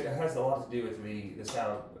it has a lot to do with the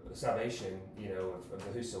salvation, of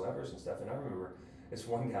the whosoever's and stuff. And I remember this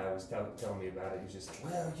one guy was telling me about it. He was just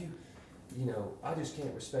like, well, I just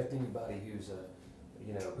can't respect anybody who's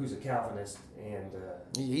a Calvinist. And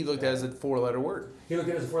he looked at it as a 4-letter word. He looked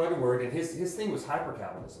at it as a 4-letter word, and his thing was hyper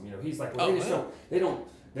Calvinism. He's like, well, they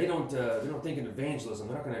don't think in evangelism.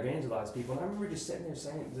 They're not going to evangelize people. And I remember just sitting there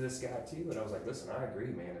saying to this guy too, and I was like, listen, I agree,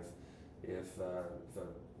 man. If a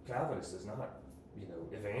Calvinist is not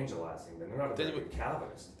evangelizing, then they're not a very good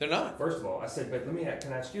Calvinist. They're not. First of all, I said, but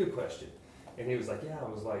can I ask you a question? And he was like, yeah. I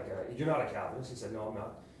was like, you're not a Calvinist. He said, no, I'm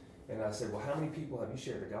not. And I said, well, how many people have you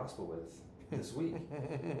shared the gospel with this week?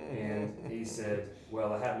 And he said,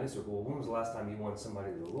 well, I haven't this week. Well, when was the last time you won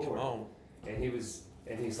somebody to the Lord? Come on. And he's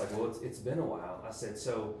like, well, it's been a while. I said,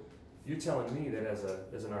 so you're telling me that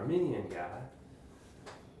as an Armenian guy,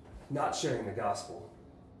 not sharing the gospel,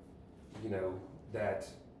 that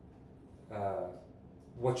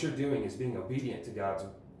what you're doing is being obedient to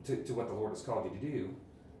to what the Lord has called you to do,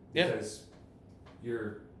 because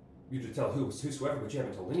you're to tell whosoever, but you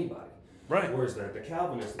haven't told anybody. Right. Whereas the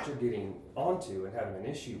Calvinists that you're getting onto and having an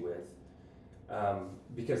issue with,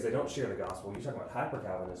 because they don't share the gospel. You're talking about hyper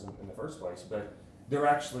Calvinism in the first place, but they're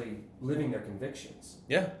actually living their convictions.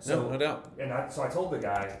 Yeah. No doubt. And so I told the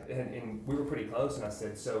guy, and we were pretty close, and I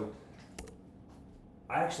said, so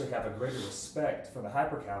I actually have a greater respect for the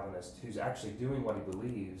hyper-Calvinist who's actually doing what he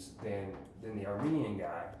believes than the Armenian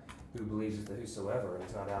guy who believes it's the whosoever and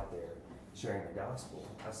is not out there sharing the gospel.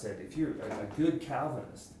 I said, if you're a good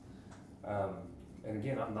Calvinist, and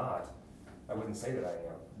again, I'm not, I wouldn't say that I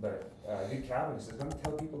am, but a good Calvinist is going to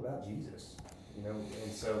tell people about Jesus,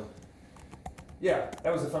 and so, yeah,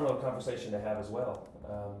 that was a fun little conversation to have as well.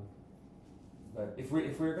 But if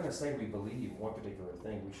we're going to say we believe one particular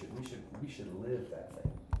thing, we should live that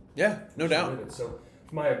thing. Yeah, no doubt. So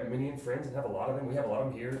for my Armenian friends, and have a lot of them. We have a lot of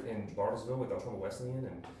them here in Bartlesville with Oklahoma Wesleyan,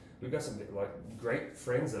 and we've got some great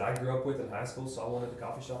friends that I grew up with in high school. Saw one at the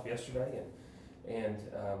coffee shop yesterday, and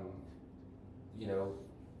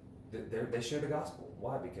they share the gospel.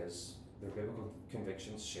 Why? Because their biblical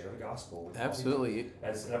convictions share the gospel. With absolutely.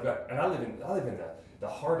 I live in the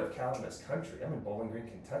heart of Calvinist country. I'm in Bowling Green,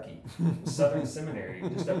 Kentucky, Southern Seminary,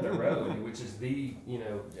 just up the road, which is the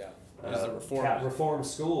Is the Reformed Reformed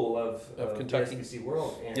school of Kentucky. the SBC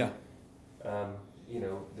world. And, Yeah. You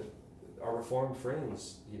know, our Reformed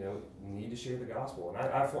friends, you know, need to share the gospel. And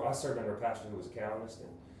I served under a pastor who was a Calvinist,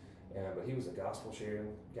 but he was a gospel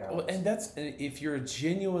sharing Calvinist. Well, and that's, if you're a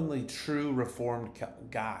genuinely true Reformed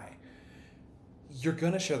guy, you're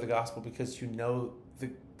going to share the gospel because you know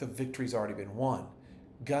the victory's already been won.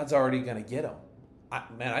 God's already going to get them.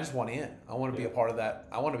 I just want in. I want to be a part of that.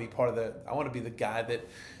 I want to be the guy that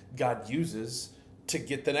God uses to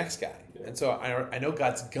get the next guy. Yeah. And so I know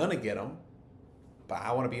God's going to get them, but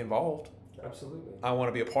I want to be involved. Absolutely. I want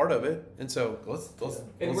to be a part of it. And so let's go.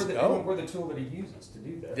 And we're the tool that he uses to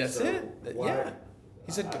do that. That's so it. Why, yeah.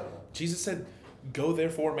 He said, Jesus said, go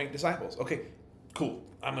therefore and make disciples. Okay, cool.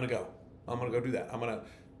 I'm going to go. I'm going to go do that. I'm going to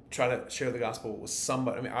try to share the gospel with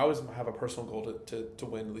somebody. I mean, I always have a personal goal to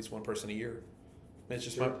win at least one person a year. It's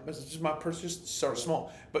just my person. Just start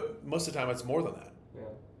small, but most of the time it's more than that.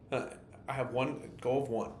 Yeah. I have one goal of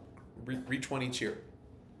one, reach one each year,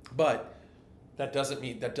 but that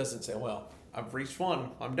doesn't say, well, I've reached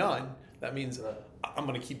one, I'm done. That means I'm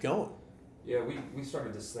going to keep going. Yeah, we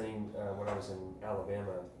started this thing when I was in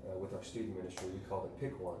Alabama with our student ministry. We called it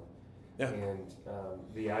Pick One. Yeah. And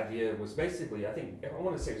the idea was basically, I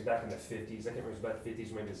want to say it was back in the 50s. I can't remember if it was about the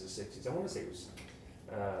 50s, maybe it was the 60s. I want to say it was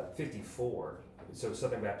 54. So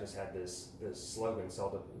Southern Baptist had this slogan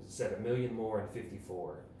said 1 million more in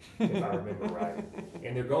 54, if I remember right.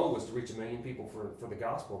 And their goal was to reach 1 million people for the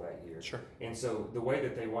gospel that year. Sure. And so the way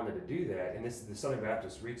that they wanted to do that, and the Southern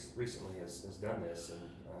Baptist recently has done this,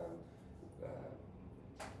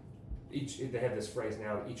 and they have this phrase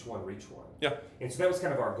now, each one reach one. Yeah. And so that was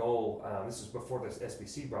kind of our goal. This was before the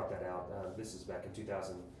SBC brought that out. This is back in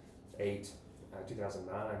 2008.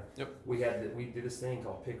 2009. Yep. We did this thing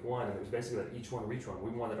called Pick One, and it was basically like each one reach one. We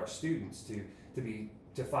wanted our students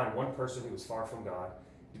to find one person who was far from God,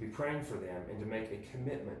 to be praying for them, and to make a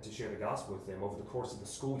commitment to share the gospel with them over the course of the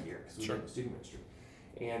school year, because we did student ministry.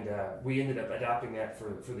 And we ended up adopting that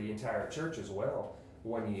for the entire church as well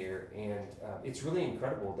one year. And it's really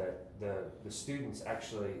incredible that the students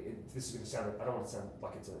actually, this is going to sound, I don't want to sound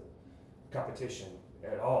like it's a competition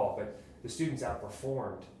at all, but the students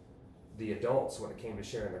outperformed the adults when it came to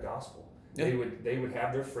sharing the gospel. Yeah. They would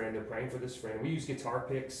have their friend, they're praying for this friend. We use guitar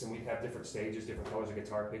picks, and we'd have different stages, different colors of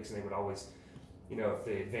guitar picks, and they would always, you know, if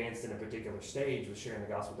they advanced in a particular stage with sharing the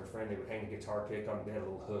gospel with their friend, they would hang a guitar pick on, they had a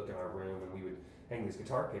little hook in our room, and we would hang these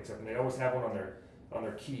guitar picks up, and they'd always have one on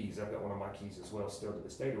their keys. I've got one of my keys as well still to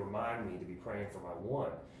this day to remind me to be praying for my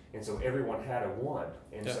one. And so everyone had a one.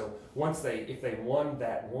 And so if they won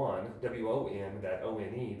that one, W-O-N, that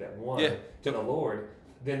O-N-E, that one to the Lord,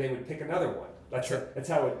 then they would pick another one. That's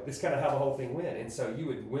kind of how the whole thing went. And so you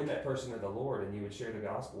would win that person to the Lord, and you would share the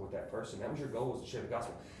gospel with that person. That was your goal, was to share the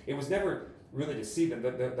gospel. It was never really to see them.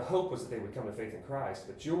 The hope was that they would come to faith in Christ,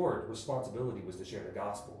 but your responsibility was to share the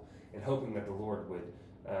gospel, and hoping that the Lord would,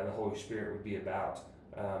 the Holy Spirit would be about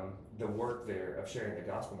the work there of sharing the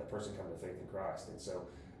gospel, and that person come to faith in Christ. And so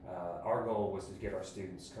our goal was to get our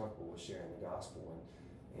students comfortable with sharing the gospel.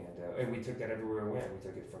 And we took that everywhere we went. We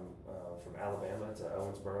took it from Alabama to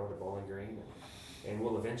Owensboro to Bowling Green, and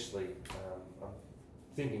we'll eventually. I'm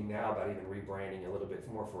thinking now about even rebranding a little bit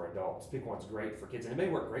more for adults. Pick One's great for kids, and it may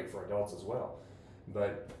work great for adults as well.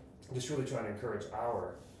 But just really trying to encourage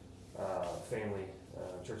our family,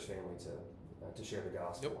 church family, to share the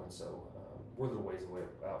gospel. Yep. And so we're a little ways away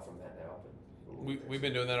out from that now. But we've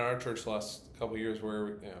been doing that in our church the last couple of years,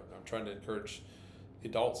 where I'm trying to encourage the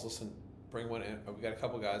adults. Listen. Bring one in. We got a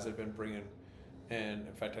couple guys that have been bringing, and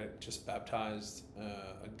in fact, I just baptized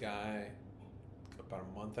a guy about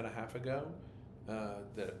a month and a half ago.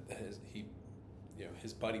 That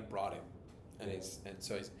his buddy brought him, and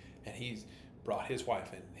he's brought his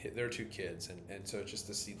wife and their 2 kids, and so just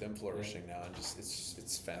to see them flourishing now, and just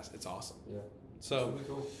it's fast, it's awesome. Yeah. So really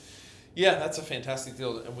cool. Yeah, that's a fantastic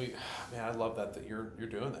deal, and I love that you're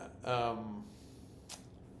doing that.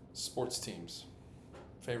 Sports teams.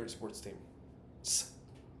 Favorite sports team?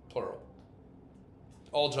 Plural.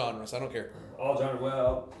 All genres. I don't care. All genres.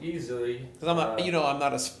 Well, easily. Because I'm not. I'm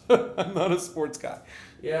not I'm not a sports guy.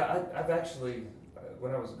 Yeah, I've actually,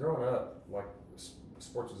 when I was growing up, like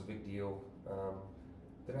sports was a big deal.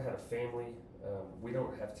 Then I had a family. We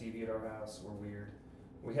don't have TV at our house. We're weird.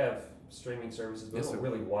 We have streaming services, but we don't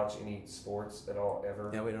really watch any sports at all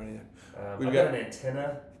ever. Yeah, we don't either. I've got an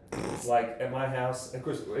antenna. Like at my house, of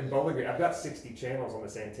course, in Bowling Green, I've got 60 channels on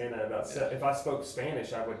this antenna. If I spoke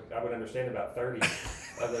Spanish, I would understand about 30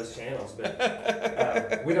 of those channels.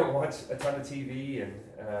 But we don't watch a ton of TV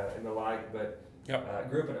and the like. But Yep.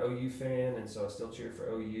 Grew up an OU fan, and so I still cheer for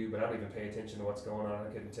OU, but I don't even pay attention to what's going on. I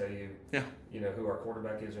couldn't tell you, who our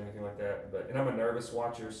quarterback is or anything like that. And I'm a nervous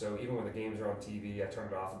watcher, so even when the games are on TV, I turn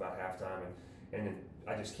it off about halftime, and then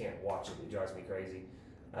I just can't watch it. It drives me crazy.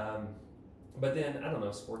 But then, I don't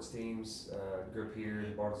know, sports teams, grew up here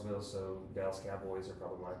in Bartlesville, so Dallas Cowboys are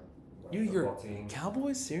probably my football team.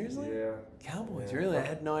 Cowboys? Seriously? Yeah. Cowboys, Yeah. really? I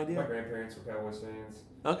had no idea. My grandparents were Cowboys fans.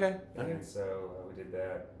 Okay. And so we did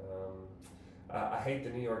that. I hate the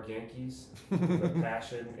New York Yankees with a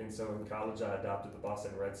passion, and so in college I adopted the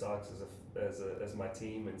Boston Red Sox as my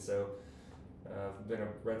team, and so I've been a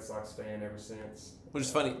Red Sox fan ever since. Which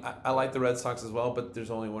is funny. I like the Red Sox as well, but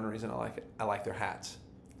there's only one reason I like it. I like their hats.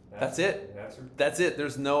 That's it. That's it.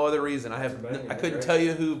 There's no other reason. I couldn't tell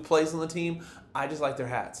you who plays on the team. I just like their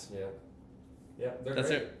hats. Yeah, they're That's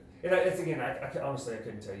great. it. And it's again, honestly, I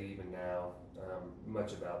couldn't tell you even now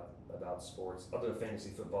much about sports. I'll do a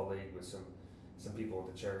fantasy football league with some people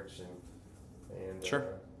at the church, and Sure.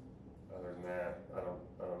 Other than that, I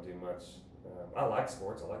don't do much. I like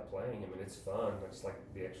sports. I like playing. I mean, it's fun. I just like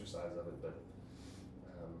the exercise of it, but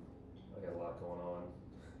I got a lot going on.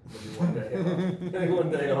 Maybe one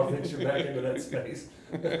day I'll venture back into that space.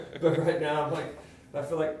 But right now, I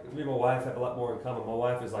feel like me and my wife have a lot more in common. My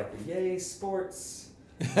wife is like, yay, sports.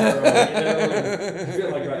 I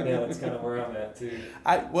feel like right now that's kind of where I'm at too.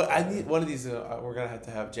 I need one of these. We're gonna have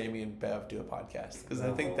to have Jamie and Bev do a podcast because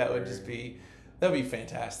I think that would just be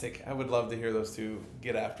fantastic. I would love to hear those two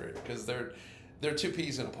get after it because they're two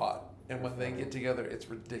peas in a pod, and when they get together, it's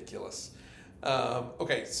ridiculous.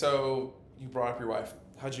 Okay, so you brought up your wife.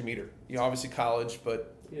 How'd you meet her? You obviously college,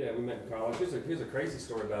 but yeah, we met in college. Here's a crazy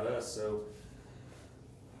story about us. So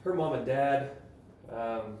her mom and dad,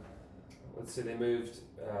 let's see, they moved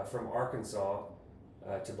from Arkansas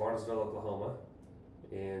to Bartlesville, Oklahoma,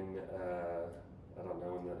 in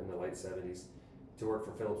in the late '70s, to work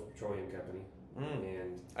for Phillips Petroleum Company.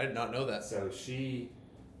 And I did not know that. So she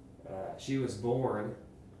was born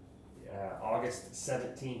August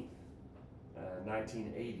 17th,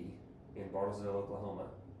 1980. In Bartlesville, Oklahoma.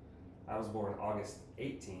 I was born August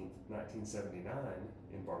 18th, 1979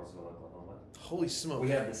 in Bartlesville, Oklahoma. Holy smoke. We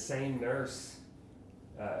have the same nurse,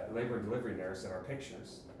 labor and delivery nurse in our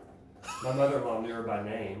pictures. My mother-in-law knew her by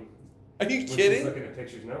name. Are you when kidding? She's looking at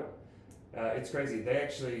pictures. No. It's crazy. They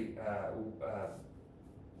actually,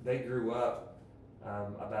 they grew up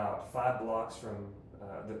about 5 blocks from,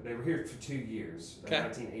 they were here for 2 years,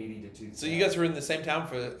 1980 to 2000. So you guys were in the same town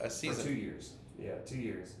for a season? For 2 years. Yeah, 2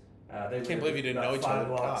 years. I can't believe you didn't know each other.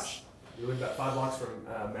 Gosh. We lived about 5 blocks from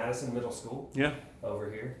Madison Middle School. Yeah. Over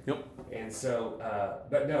here. Yep. And so,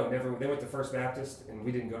 but no, never. They went to First Baptist, and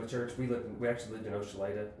we didn't go to church. We actually lived in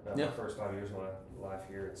Ochaleta my first 5 years of my life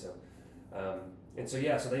here, and so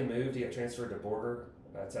so they moved. He got transferred to Borger,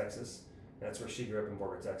 Texas. That's where she grew up, in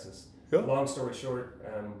Borger, Texas. Yep. Long story short,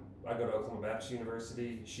 I go to Oklahoma Baptist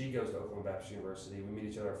University. She goes to Oklahoma Baptist University. We meet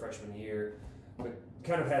each other our freshman year, but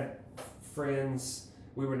kind of had friends.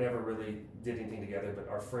 We were never really did anything together, but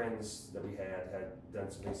our friends that we had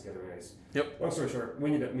done some things together. Anyways, long story short,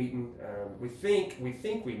 we ended up meeting. We think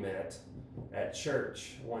we met at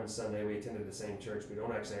church one Sunday. We attended the same church. We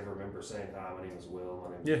don't actually ever remember saying hi. My name is Will. My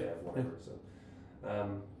name is Bev. Whatever. Yeah.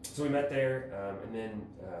 So we met there, and then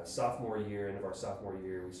end of our sophomore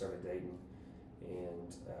year, we started dating,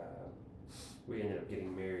 and we ended up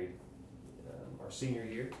getting married our senior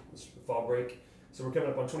year, this fall break. So we're coming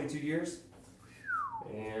up on 22 years.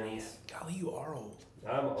 And golly, you are old.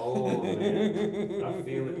 I'm old, man. I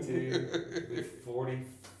feel it too. I'll be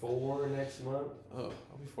 44 next month. Oh,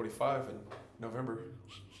 I'll be 45 in November.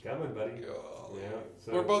 Coming, buddy. Oh, yeah.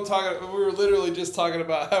 So. We're both talking. We were literally just talking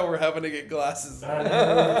about how we're having to get glasses. I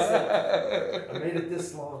know. I made it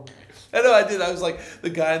this long. I know I did. I was like the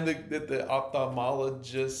guy in the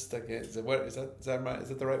ophthalmologist. Okay, is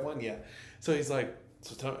that the right one? Yeah. So he's like,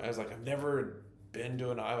 I was like, I've never been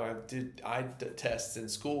to an eye. I did eye tests in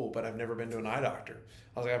school, but I've never been to an eye doctor.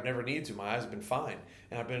 I was like, I've never needed to. My eyes have been fine.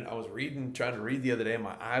 And I was trying to read the other day, and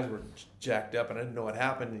my eyes were jacked up, and I didn't know what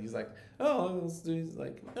happened. And he's like, he's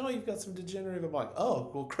like, no, you've got some degenerative. I'm like,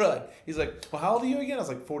 oh, well, crud. He's like, well, how old are you again? I was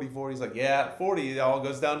like, 44. He's like, yeah, 40. It all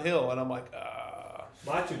goes downhill. And I'm like,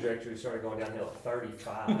 My trajectory started going downhill at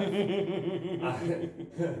 35.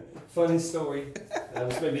 Funny story.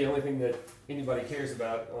 This may be the only thing that anybody cares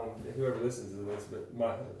about, whoever listens to this, but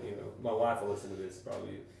my wife will listen to this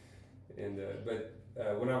probably. And but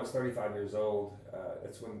when I was 35 years old,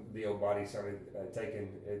 that's when the old body started taking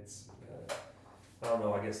its, I don't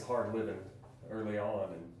know, I guess hard living early on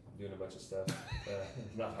and doing a bunch of stuff.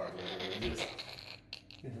 Not hard living, just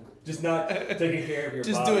Just not taking care of your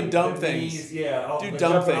Just body. doing dumb The things. knees, yeah, Do but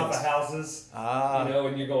dumb jumping things. off of houses. Ah. You know,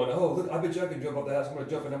 and you're going, oh, look, I bet you I can jump off the house. I'm going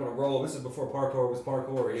to jump and I'm going to roll. This is before parkour was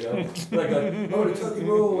parkour, you know. like, I'm going to tuck and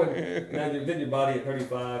roll. And then your body at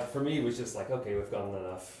 35, for me, was just like, okay, we've gone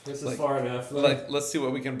enough. This is Like- far enough. Like, let's see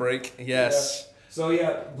what we can break. Yes. So,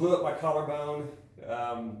 yeah, blew up my collarbone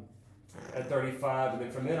at 35. And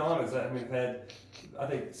then from then on, I've had, I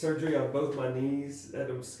think, surgery on both my knees, had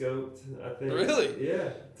them scoped, I think. Really? Yeah.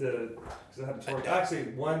 Because I had torn, actually,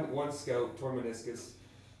 one scope, torn meniscus.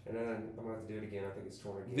 And then I'm going to have to do it again. I think it's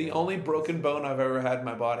torn again. The only broken bone I've ever had in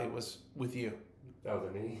my body was with you. Oh,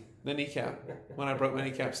 the knee? The kneecap. When I broke my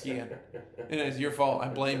kneecap skiing. And it's your fault. I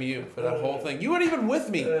blame you for that whole thing. You weren't even with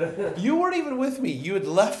me. You weren't even with me. You had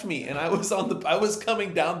left me, and I was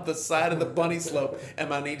coming down the side of the bunny slope, and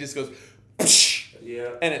my knee just goes,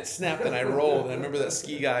 Yeah. and it snapped, and I rolled. And I remember that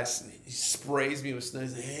ski guy, he sprays me with snow.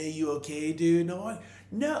 He's like, hey, you okay, dude? No.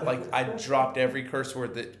 Like, I dropped every curse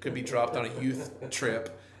word that could be dropped on a youth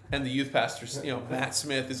trip. And the youth pastor, Matt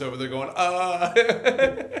Smith, is over there going, Did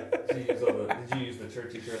you use the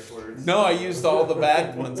churchy curse words? No, I used all the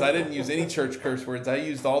bad ones. I didn't use any church curse words. I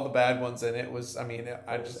used all the bad ones, and it was, I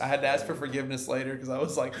had to ask for forgiveness later because I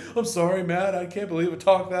was like, I'm sorry, Matt, I can't believe it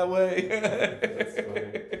talked that way. That's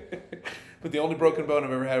funny. But the only broken bone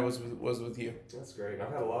I've ever had was with you. That's great.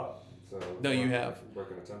 I've had a lot. So No, you have.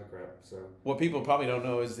 Broken a ton of crap. So What people probably don't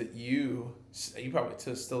know is that you probably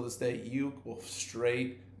to still this day, you will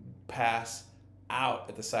straight pass out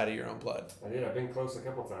at the sight of your own blood. I did. I've been close a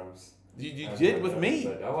couple times. You I've did done with that, me.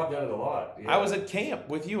 But, I've done it a lot. Yeah. I was at camp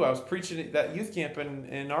with you. I was preaching at that youth camp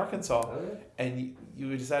in Arkansas. Oh, yeah. And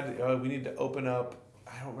you decided, we need to open up,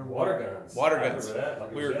 I don't remember. Water guns. Water I guns. remember that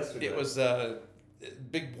like It was yesterday.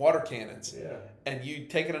 big water cannons. Yeah. And you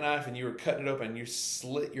taken a knife and you were cutting it open and you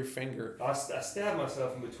slit your finger. I stabbed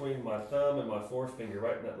myself in between my thumb and my forefinger,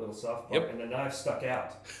 right in that little soft part, and the knife stuck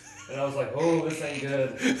out. And I was like, "Oh, this ain't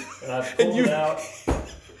good." And I pulled it out.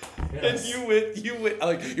 And you went,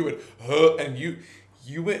 and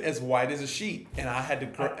you went as white as a sheet. And I had to,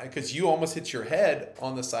 because you almost hit your head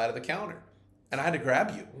on the side of the counter. And I had to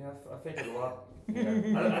grab you. Yeah, I think it a lot. Yeah.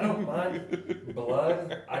 I don't mind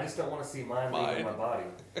blood. I just don't want to see mine leaving my body.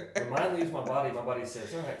 When mine leaves my body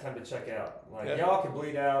says, all right, time to check out. Like, y'all can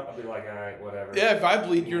bleed out. I'll be like, all right, whatever. Yeah, if I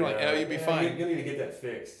bleed, you're like, oh, you'd be fine. You need to get that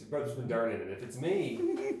fixed. Your brother's been dirt in it. If it's me,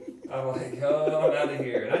 I'm like, oh, I'm out of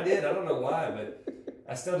here. And I did. I don't know why, but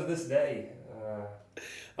I still to this day.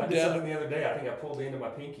 I did something the other day. I think I pulled into my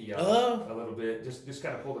pinky a little bit. Just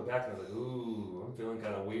kind of pulled it back, and I was like, ooh, I'm feeling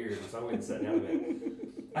kind of weird. So I went and sat down a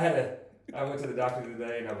bit. I went to the doctor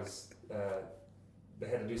today, and I was. They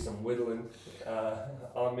had to do some whittling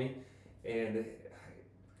on me, and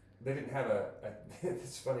they didn't have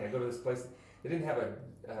it's funny. I go to this place. They didn't have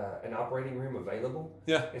an operating room available.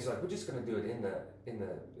 Yeah. It's like, we're just gonna do it in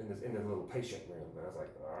the little patient room. And I was like,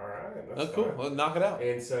 all right, that's cool. fine. Well, knock it out.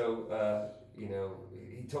 And so he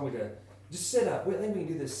told me to just sit up. I think we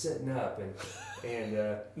can do this sitting up. And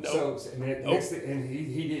Nope. so and then next thing, and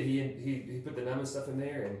he did. He put the numbing stuff in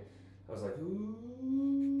there, and I was like, ooh,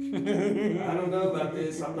 I don't know about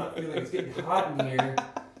this. I'm not feeling. It's getting hot in here.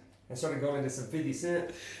 I started going into some 50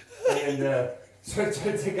 Cent, and started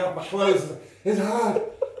trying to take off my clothes. It's hot.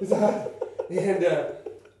 And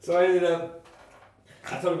so I ended up.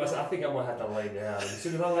 I told him, I think I'm gonna have to lay down. And as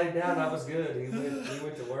soon as I laid down, I was good. He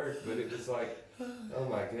went to work, but it was like, oh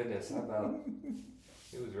my goodness,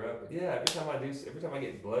 it was rough. But yeah, every time I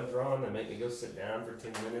get blood drawn, they make me go sit down for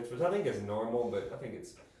 10 minutes, which I think is normal, but I think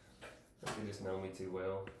they just know me too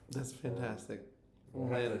well. That's fantastic.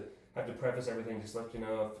 I have to preface everything, just let you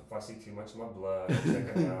know if I see too much of my blood, I'll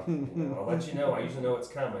check it out. I'll let you know. I usually know it's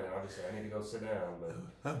coming. I'll just say I need to go sit down. But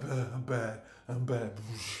I'm bad.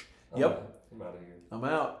 Yep. I'm out of here. I'm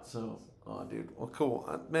out. So, dude. Well, cool.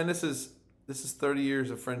 Man, this is 30 years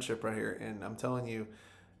of friendship right here, and I'm telling you,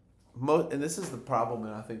 and this is the problem,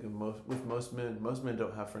 and I think with most men. Most men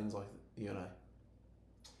don't have friends like you and I.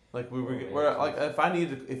 Like we're like if I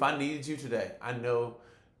needed you today, I know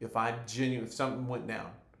if something went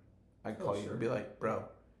down, I'd call you and be like, bro,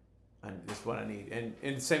 this is what I need. And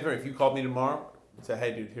same thing, if you called me tomorrow and said,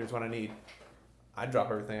 hey, dude, here's what I need, I'd drop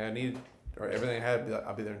everything I need or everything I had.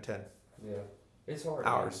 I'll be there in 10. Yeah, it's hard.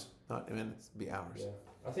 Hours, not minutes. It'd be hours. Yeah,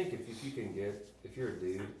 I think if you're a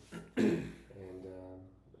dude and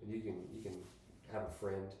you can have a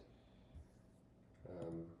friend.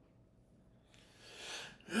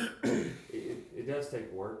 It does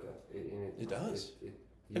take work. It does.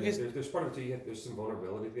 There's part of it too. There's some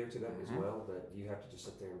vulnerability there to that as well. That you have to just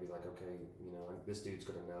sit there and be like, okay, this dude's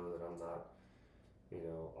gonna know that I'm not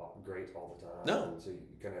great all the time. No. And so you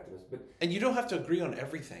kind of have to miss. But And you don't have to agree on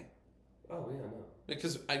everything. oh yeah, no.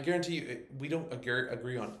 Because I guarantee you, we don't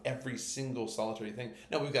agree on every single solitary thing.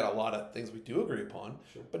 Now, we've got a lot of things we do agree upon,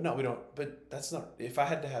 Sure. but no, we don't. But that's not, if I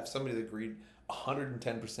had to have somebody that agreed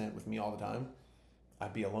 110% with me all the time,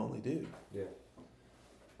 I'd be a lonely dude. Yeah.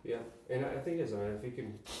 Yeah, and I think it is. I mean, if you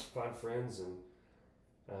can find friends and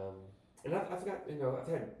I've got I've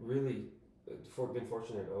had really been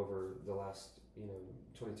fortunate over the last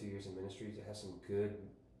 22 years in ministry to have some good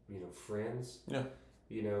friends. Yeah.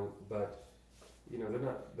 But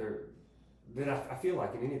I feel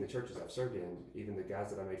like in any of the churches I've served in, even the guys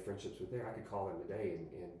that I made friendships with there, I could call them today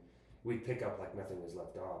and we'd pick up like nothing was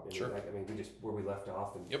left off. And Sure. we just where we left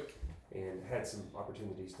off and Yep. and had some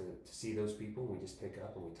opportunities to see those people. We just pick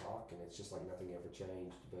up and we talk, and it's just like nothing ever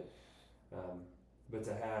changed. But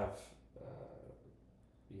to have,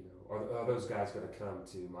 are those guys going to come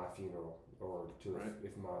to my funeral or to Right.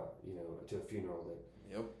 if my to a funeral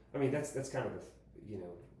that? Yep. I mean, that's kind of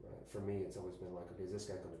for me, it's always been like, okay, is this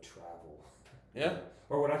guy going to travel? Yeah.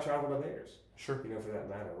 Or would I travel to theirs? Sure. For that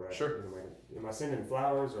matter, right? Sure. Am I sending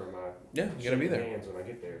flowers or am I? Yeah, you gotta be shaking there. hands when I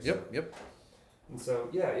get there. Yep. Yep. And so,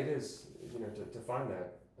 yeah, it is, to find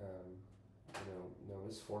that,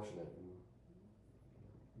 is fortunate. And,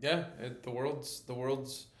 Yeah. The world's.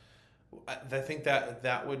 I think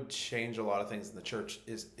that would change a lot of things in the church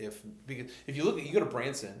because if you go to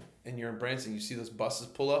Branson and you're in Branson, you see those buses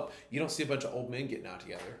pull up. You don't see a bunch of old men getting out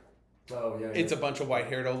together. oh, yeah. It's a bunch of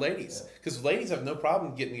white-haired old ladies because ladies have no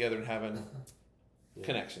problem getting together and having Yeah.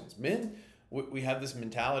 connections. Men, we have this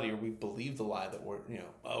mentality, or we believe the lie that we're we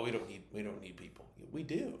don't need people. We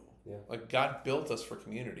do. Yeah. Like God built us for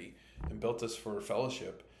community and built us for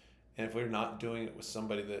fellowship, and if we're not doing it with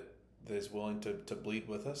somebody that is willing to bleed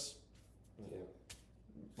with us, Yeah.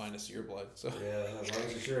 minus your blood. So Yeah, as long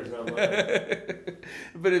as you're sure it's not mine.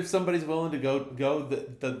 but if somebody's willing to go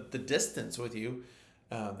the distance with you,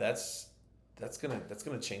 that's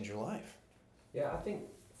gonna change your life. Yeah, I think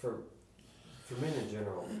for men in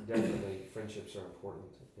general, definitely friendships are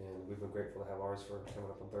important, and we've been grateful to have ours for coming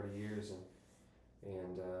up on 30 years,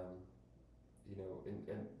 and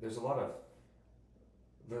there's a lot of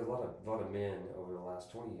men over the last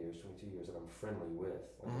 20 years, 22 years that I'm friendly with.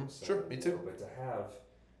 Like I'm saying, Sure, me too. But to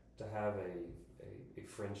have a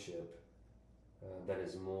friendship that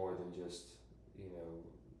is more than just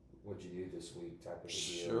what'd you do this week type of a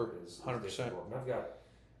deal. Sure, is 100%. difficult. And I've got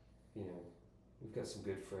we've got some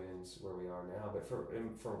good friends where we are now, but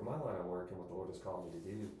for my line of work and what the Lord has called me to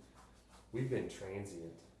do, we've been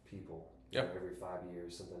transient people. Yep. Every 5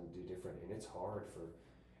 years, something to do different, and it's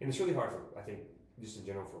really hard for I think just in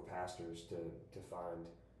general for pastors to find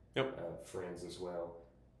friends as well.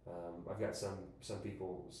 I've got some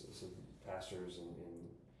people, some pastors and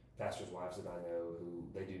pastors' wives that I know who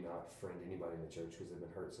they do not friend anybody in the church because they've been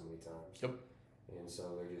hurt so many times. Yep. And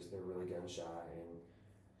so they're really gun shy, and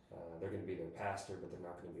they're going to be their pastor, but they're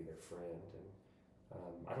not going to be their friend. And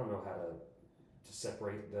I don't know how to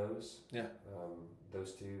separate those. Yeah.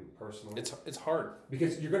 Those two personally. It's hard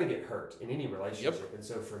Because you're going to get hurt in any relationship. Yep. And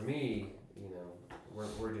so for me,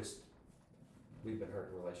 we've been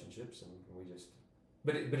hurt in relationships, and we just,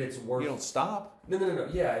 but it's worth. You don't stop. No.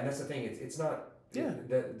 Yeah, and that's the thing. It's not. Yeah.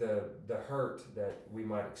 The hurt that we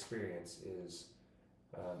might experience is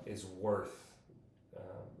worth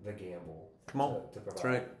the gamble. Come on. To provide. That's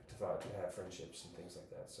right. To have friendships and things like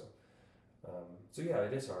that. So yeah,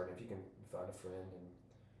 it is hard if you can find a friend and.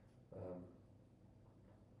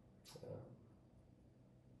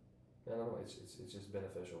 I don't know. It's just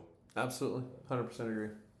beneficial. Absolutely, 100% agree.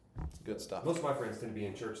 It's good stuff. Most of my friends tend to be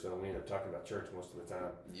in church, though, and we end up talking about church most of the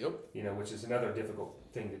time. Yep. Which is another difficult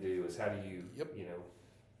thing to do. Is how do you,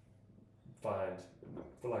 find,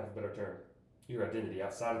 for lack of a better term, your identity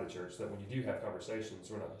outside of the church, so that when you do have conversations,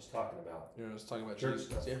 we're not just talking about You're just talking about church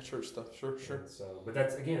Jesus. stuff. Yeah, church stuff. Sure. And so, but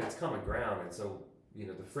that's again, it's common ground, and so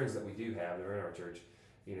the friends that we do have that are in our church,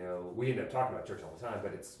 we end up talking about church all the time.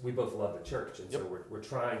 But we both love the church, and so we're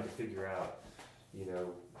trying to figure out,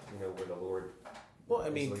 where the Lord. Well, I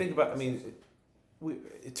mean, think about. I mean, we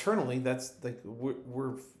eternally. That's like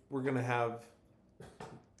we're gonna have.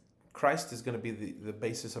 Christ is gonna be the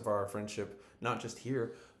basis of our friendship, not just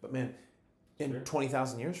here, but man, in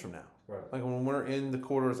 20,000 years from now. Right. Like when we're in the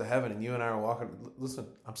corridors of heaven and you and I are walking. Listen,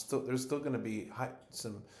 there's still gonna be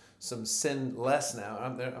some sin less now.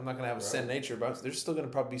 I'm not gonna have a sin nature, but there's still gonna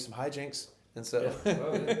probably be some hijinks, and so. Yeah.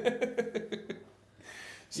 Oh, yeah.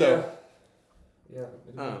 So. Yeah.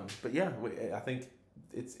 But yeah, I think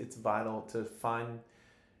it's vital to find.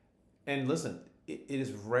 And listen, it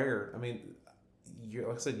is rare. I mean,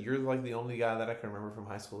 like I said, you're like the only guy that I can remember from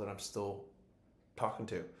high school that I'm still talking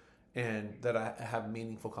to, and that I have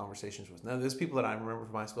meaningful conversations with. Now, there's people that I remember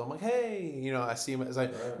from high school. I'm like, hey, I see them as I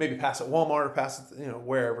maybe pass at Walmart or pass at,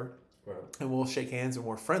 wherever, and we'll shake hands and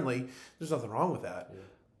we're friendly. There's nothing wrong with that. Yeah.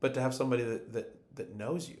 But to have somebody that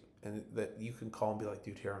knows you and that you can call and be like,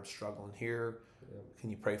 dude, here, I'm struggling here. Yeah. Can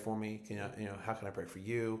you pray for me? How can I pray for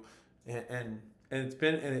you? And it's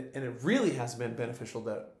been, and it really has been beneficial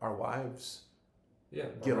that our wives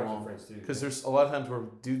get along, because there's a lot of times where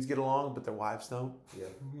dudes get along but their wives don't.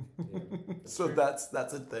 So true. that's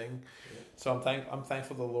a thing. So I'm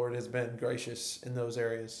thankful the Lord has been gracious in those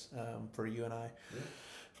areas for you and I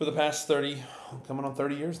for the past coming on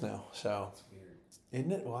 30 years now. So that's weird,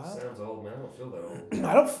 isn't it wild? Sounds old, man. I don't feel that old.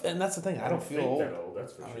 And that's the thing, I don't feel old. That old,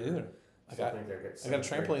 that's for sure. Either. I got a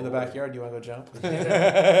trampoline in the backyard. You want to go jump?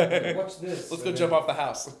 Yeah. Watch this. Let's go jump off the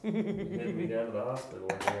house. Head me down to the hospital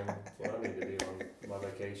again. That's what I need to do on my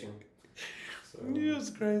vacation. So. Yeah,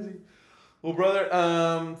 it's crazy. Well, brother,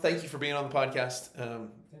 thank you for being on the podcast. Hey,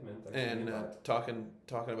 man, and talking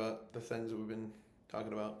about the things that we've been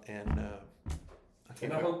talking about. And I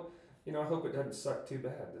hope it doesn't suck too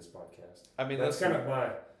bad, this podcast. I mean, that's kind of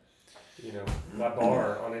my. My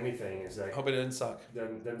bar on anything is like. Hope it doesn't suck.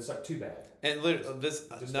 Doesn't suck too bad. And literally,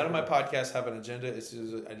 none of my podcasts have an agenda. It's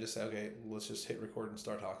just I just say, okay, let's just hit record and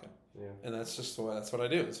start talking. Yeah. And that's what I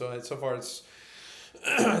do. So far it's,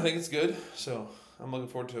 I think it's good. So I'm looking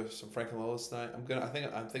forward to some Frank and Lola's tonight. I'm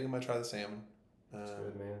thinking I'm gonna try the salmon. That's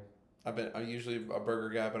good, man. I'm usually a burger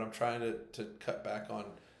guy, but I'm trying to cut back on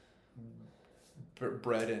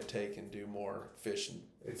bread intake and do more fish and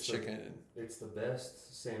chicken. It's the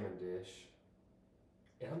best salmon dish.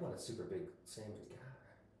 And I'm not a super big salmon guy,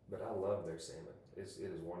 but I love their salmon. It is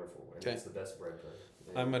wonderful, and it's the best bread pudding.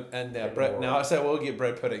 Bread. Now I said we'll get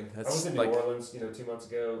bread pudding. I was in New Orleans, 2 months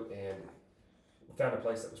ago, and found a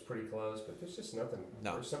place that was pretty close, but there's just nothing.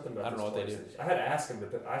 No, there's something about. I don't know what they do. I had to ask them to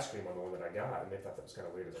put ice cream on the one that I got, and they thought that was kind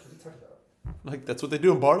of weird. I was like, what are you talking about? Like, that's what they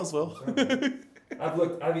do in Bartlesville.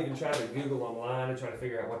 I've even tried to Google online and try to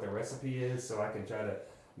figure out what the recipe is so I can try to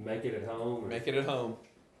make it at home.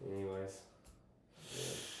 Anyways.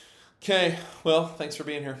 Okay, well, thanks for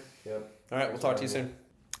being here. Yep. All right, we'll talk to you soon.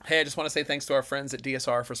 Hey, I just want to say thanks to our friends at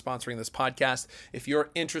DSR for sponsoring this podcast. If you're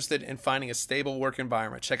interested in finding a stable work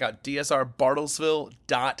environment, check out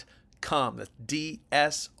dsrbartlesville.com. That's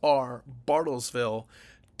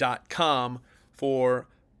dsrbartlesville.com for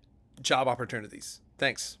job opportunities.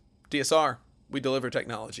 Thanks. DSR, we deliver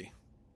technology.